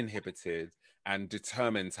 uninhibited, and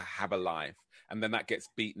determined to have a life. And then that gets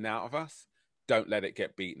beaten out of us. Don't let it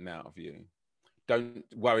get beaten out of you. Don't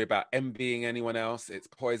worry about envying anyone else. It's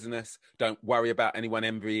poisonous. Don't worry about anyone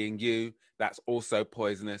envying you. That's also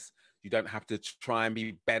poisonous. You don't have to try and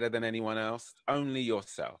be better than anyone else. Only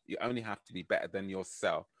yourself. You only have to be better than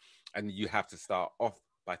yourself. And you have to start off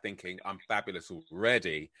by thinking, I'm fabulous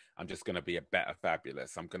already. I'm just going to be a better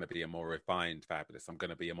fabulous. I'm going to be a more refined fabulous. I'm going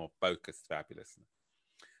to be a more focused fabulous.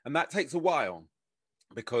 And that takes a while,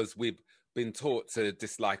 because we've been taught to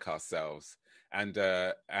dislike ourselves. And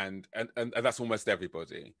that's almost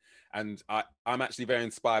everybody. And I'm actually very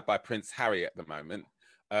inspired by Prince Harry at the moment.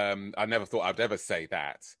 I never thought I'd ever say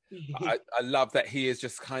that. I love that he is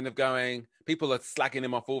just kind of going, people are slagging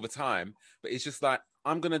him off all the time, but he's just like,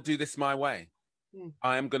 I'm going to do this my way.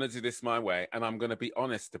 I am going to do this my way, and I'm going to be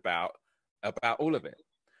honest about all of it.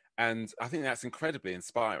 And I think that's incredibly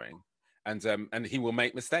inspiring. And he will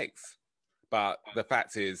make mistakes. But the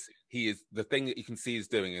fact is, the thing that you can see he's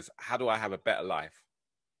doing is, how do I have a better life?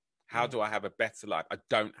 How do I have a better life? I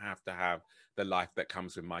don't have to have the life that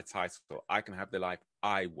comes with my title. I can have the life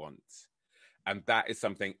I want. And that is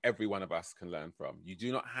something every one of us can learn from. You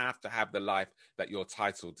do not have to have the life that your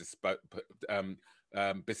title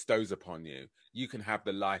bestows upon you. You can have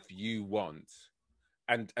the life you want.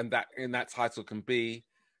 And that title can be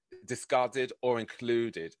discarded or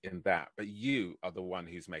included in that, but you are the one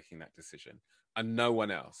who's making that decision, and no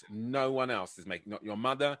one else is making. Not your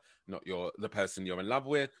mother, not the person you're in love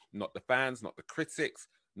with, not the fans, not the critics,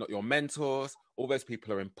 not your mentors. All those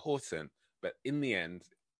people are important, but in the end,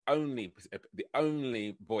 the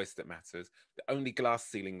only voice that matters, the only glass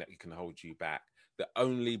ceiling that can hold you back, the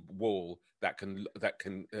only wall that can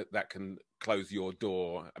close your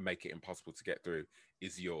door and make it impossible to get through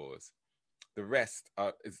is yours. The rest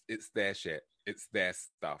it's their shit. It's their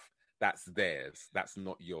stuff. That's theirs. That's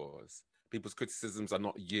not yours. People's criticisms are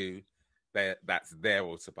not you. That's their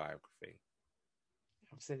autobiography.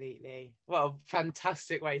 Absolutely. Well,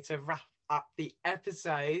 fantastic way to wrap up the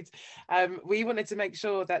episode. We wanted to make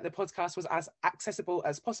sure that the podcast was as accessible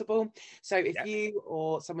as possible. So if you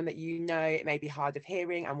or someone that you know, it may be hard of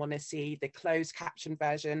hearing and want to see the closed caption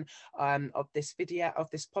version of this video, of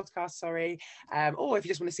this podcast, sorry, or if you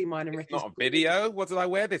just want to see mine and Rikki's. Not a video. What did I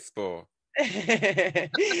wear this for?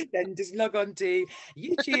 Then just log on to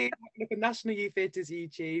YouTube, look at National Youth Theatre's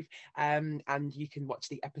YouTube, and you can watch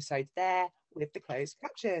the episode there with the closed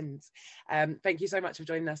captions. Thank you so much for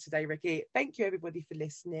joining us today, Rikki. Thank you everybody for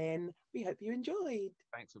listening. We hope you enjoyed.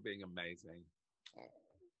 Thanks for being amazing.